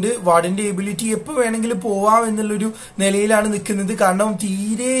ചെയ്യുന്നുണ്ട്. വാർഡിന്റെ എബിലിറ്റി എപ്പോൾ വേണമെങ്കിലും പോവാം എന്നുള്ളൊരു നിലയിലാണ് നിൽക്കുന്നത്. കാരണം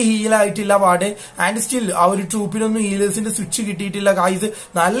തീരെ ഹീലായിട്ടില്ല വാർഡ്. ആൻഡ് സ്റ്റിൽ ആ ഒരു ട്രൂപ്പിനൊന്നും ഹീലേഴ്സിന്റെ സ്വിച്ച് കിട്ടിയിട്ടില്ല ഗൈസ്.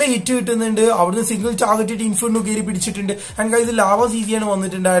 നല്ല ഹിറ്റ് കിട്ടുന്നുണ്ട്. അവിടുന്ന് സിംഗിൾ ടാർഗറ്റഡ് ഇൻഫെർണോ കയറി പിടിച്ചിട്ടുണ്ട്. ആൻഡ് ഗൈസ് ലാവ സീസിയാണ്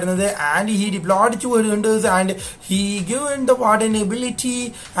വന്നിട്ടുണ്ടായിരുന്നത്. And he deployed 2 hunters and he given the warden ability.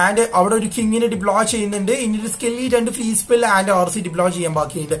 And അവിടെ ഒരു കിങ്ങിനെ ഡിപ്ലോ ചെയ്യുന്നുണ്ട്. ഇനി ഒരു Skelly 2 free spell and RC ഡിപ്ലോ ചെയ്യാൻ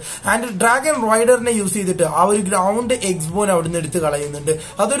ബാക്കിയുണ്ട്. ആൻഡ് ഡ്രാഗൺ റൈഡറിനെ യൂസ് ചെയ്തിട്ട് ആ ഒരു ഗ്രൗണ്ട് എക്സ്ബോൻ അവിടുന്ന് എടുത്ത് കളയുന്നുണ്ട്.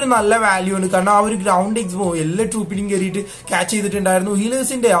 അതൊരു നല്ല വാല്യൂ ആണ്. കാരണം ആ ഒരു ഗ്രൗണ്ട് എക്സ്ബോ എല്ലാ ട്രൂപ്പിനും കയറിയിട്ട് ക്യാച്ച് ചെയ്തിട്ടുണ്ടായിരുന്നു.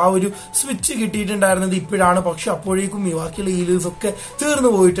 ഹീലേഴ്സിന്റെ ആ ഒരു സ്വിച്ച് കിട്ടിയിട്ടുണ്ടായിരുന്നത് ഇപ്പോഴാണ്. പക്ഷെ അപ്പോഴേക്കും ബാക്കിയുള്ള ഹീലേഴ്സ് ഒക്കെ തീർന്നു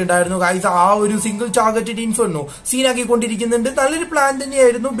പോയിട്ടുണ്ടായിരുന്നു ഗൈസ്. ആ ഒരു സിംഗിൾ ടാർഗറ്റഡ് ഇൻഫെർണോ സീനാക്കിക്കൊണ്ടിരിക്കുന്നുണ്ട്. നല്ലൊരു പ്ലാൻ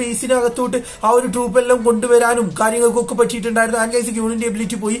തന്നെയായിരുന്നു ബേസിനകത്തോട്ട് ആ ഒരു ട്രൂപ്പ് എല്ലാം കൊണ്ടുവരാനും കാര്യങ്ങൾക്കൊക്കെ പറ്റിയിട്ടുണ്ടായിരുന്നു. ആൻഡ് ഗൈസ് ക്യൂണിന്റെ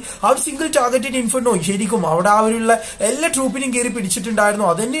എബിലിറ്റി പോയി. ആ ഒരു സിംഗിൾ ടാർഗറ്റഡ് ഇൻഫെർണോ ശരിക്കും അവിടെ ആ ഒരു എല്ലാ ട്രൂപ്പിനും കയറി പിടിച്ചിട്ടുണ്ടായിരുന്നു.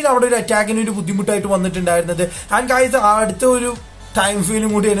 അതന്നെയാണ് അവിടെ ഒരു അറ്റാക്കിന് ഒരു ബുദ്ധിമുട്ടായിട്ട് വന്നിട്ടുണ്ടായിരുന്നത്. ആൻഡ് ഗൈസ് അടുത്ത ഒരു ടൈം ഫീലും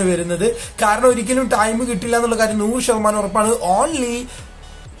കൂടിയാണ് വരുന്നത്. കാരണം ഒരിക്കലും ടൈം കിട്ടില്ല എന്നുള്ള കാര്യം 100% ഉറപ്പാണ്. ഓൺലി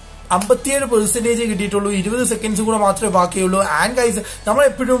 57% കിട്ടിയിട്ടുള്ളൂ. 20 സെക്കൻഡ്സ് കൂടെ മാത്രമേ ബാക്കിയുള്ളൂ. ആൻഡ് ഗൈസ് നമ്മൾ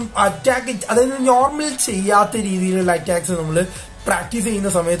എപ്പോഴും അറ്റാക്ക്, അതായത് നോർമൽ ചെയ്യാത്ത രീതിയിലുള്ള അറ്റാക്സ് നമ്മൾ പ്രാക്ടീസ് ചെയ്യുന്ന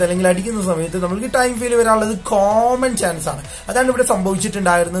സമയത്ത് അല്ലെങ്കിൽ അടിക്കുന്ന സമയത്ത് നമ്മൾക്ക് ടൈം ഫെയിൽ വരാനുള്ളത് കോമൺ ചാൻസ് ആണ്. അതാണ് ഇവിടെ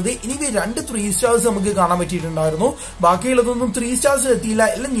സംഭവിച്ചിട്ടുണ്ടായിരുന്നത്. ഇനി 2 3 സ്റ്റാർസ് നമുക്ക് കാണാൻ പറ്റിയിട്ടുണ്ടായിരുന്നു. ബാക്കിയുള്ളതൊന്നും 3 സ്റ്റാർസ് എത്തിയില്ല,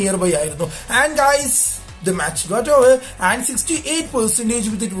 എല്ലാം നിയർ ബൈ ആയിരുന്നു. And guys the match got over and 68%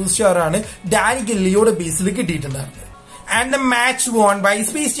 with 2 star ആണ് ഡാനിക്ക് ലിയോയുടെ ബേസിൽ കിട്ടിയിട്ടുണ്ടായിരുന്നത്. And the match won by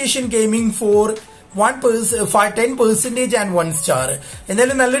Space Station Gaming for 10% and 1 star.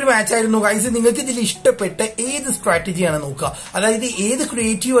 എന്തായാലും നല്ലൊരു മാച്ച് ആയിരുന്നു ഗൈസ്. നിങ്ങൾക്ക് ഇതിൽ ഇഷ്ടപ്പെട്ട ഏത് സ്ട്രാറ്റജിയാണ് നോക്കുക, അതായത് ഏത്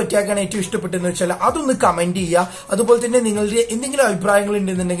ക്രിയേറ്റീവ് അറ്റാക്കാണ് ഏറ്റവും ഇഷ്ടപ്പെട്ടതെന്ന് വെച്ചാൽ അതൊന്ന് കമന്റ് ചെയ്യുക. അതുപോലെ തന്നെ നിങ്ങളുടെ എന്തെങ്കിലും അഭിപ്രായങ്ങൾ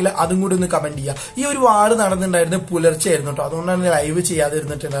ഉണ്ടെന്നുണ്ടെങ്കിൽ അതും കൂടി ഒന്ന് കമന്റ് ചെയ്യുക. ഈ ഒരു വാർഡ് നടന്നിട്ടുണ്ടായിരുന്നത് പുലർച്ചെ ആയിരുന്നു കേട്ടോ, അതുകൊണ്ടാണ് ലൈവ് ചെയ്യാതെ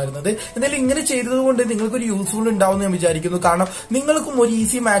ഇരുന്നിട്ടുണ്ടായിരുന്നത്. എന്തായാലും ഇങ്ങനെ ചെയ്തത് കൊണ്ട് നിങ്ങൾക്കൊരു യൂസ്ഫുൾ ഉണ്ടാവും ഞാൻ വിചാരിക്കുന്നു. കാരണം നിങ്ങൾക്കും ഒരു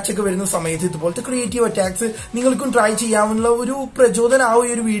ഈസി മാച്ച് ഒക്കെ വരുന്ന സമയത്ത് ഇതുപോലത്തെ ക്രിയേറ്റീവ് അറ്റാക്സ് നിങ്ങൾക്കും ട്രൈ ചെയ്യാവുന്ന ഒരു പ്രചോദനം ആ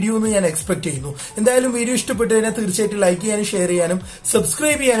ഒരു വീഡിയോ എന്ന് ഞാൻ എക്സ്പെക്ട് ചെയ്യുന്നു. എന്തായാലും വീഡിയോ ഇഷ്ടപ്പെട്ടു കഴിഞ്ഞാൽ തീർച്ചയായിട്ടും ലൈക്ക് ചെയ്യാനും ഷെയർ ചെയ്യാനും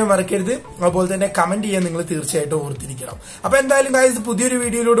സബ്സ്ക്രൈബ് ചെയ്യാനും മറക്കരുത്. അതുപോലെ തന്നെ കമന്റ് ചെയ്യാൻ നിങ്ങൾ തീർച്ചയായിട്ടും ഓർത്തിരിക്കണം. അപ്പൊ എന്തായാലും ഗൈസ് പുതിയൊരു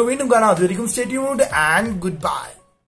വീഡിയോയിലൂടെ വീണ്ടും കാണാം. അതുവരെയും stay tuned and good bye.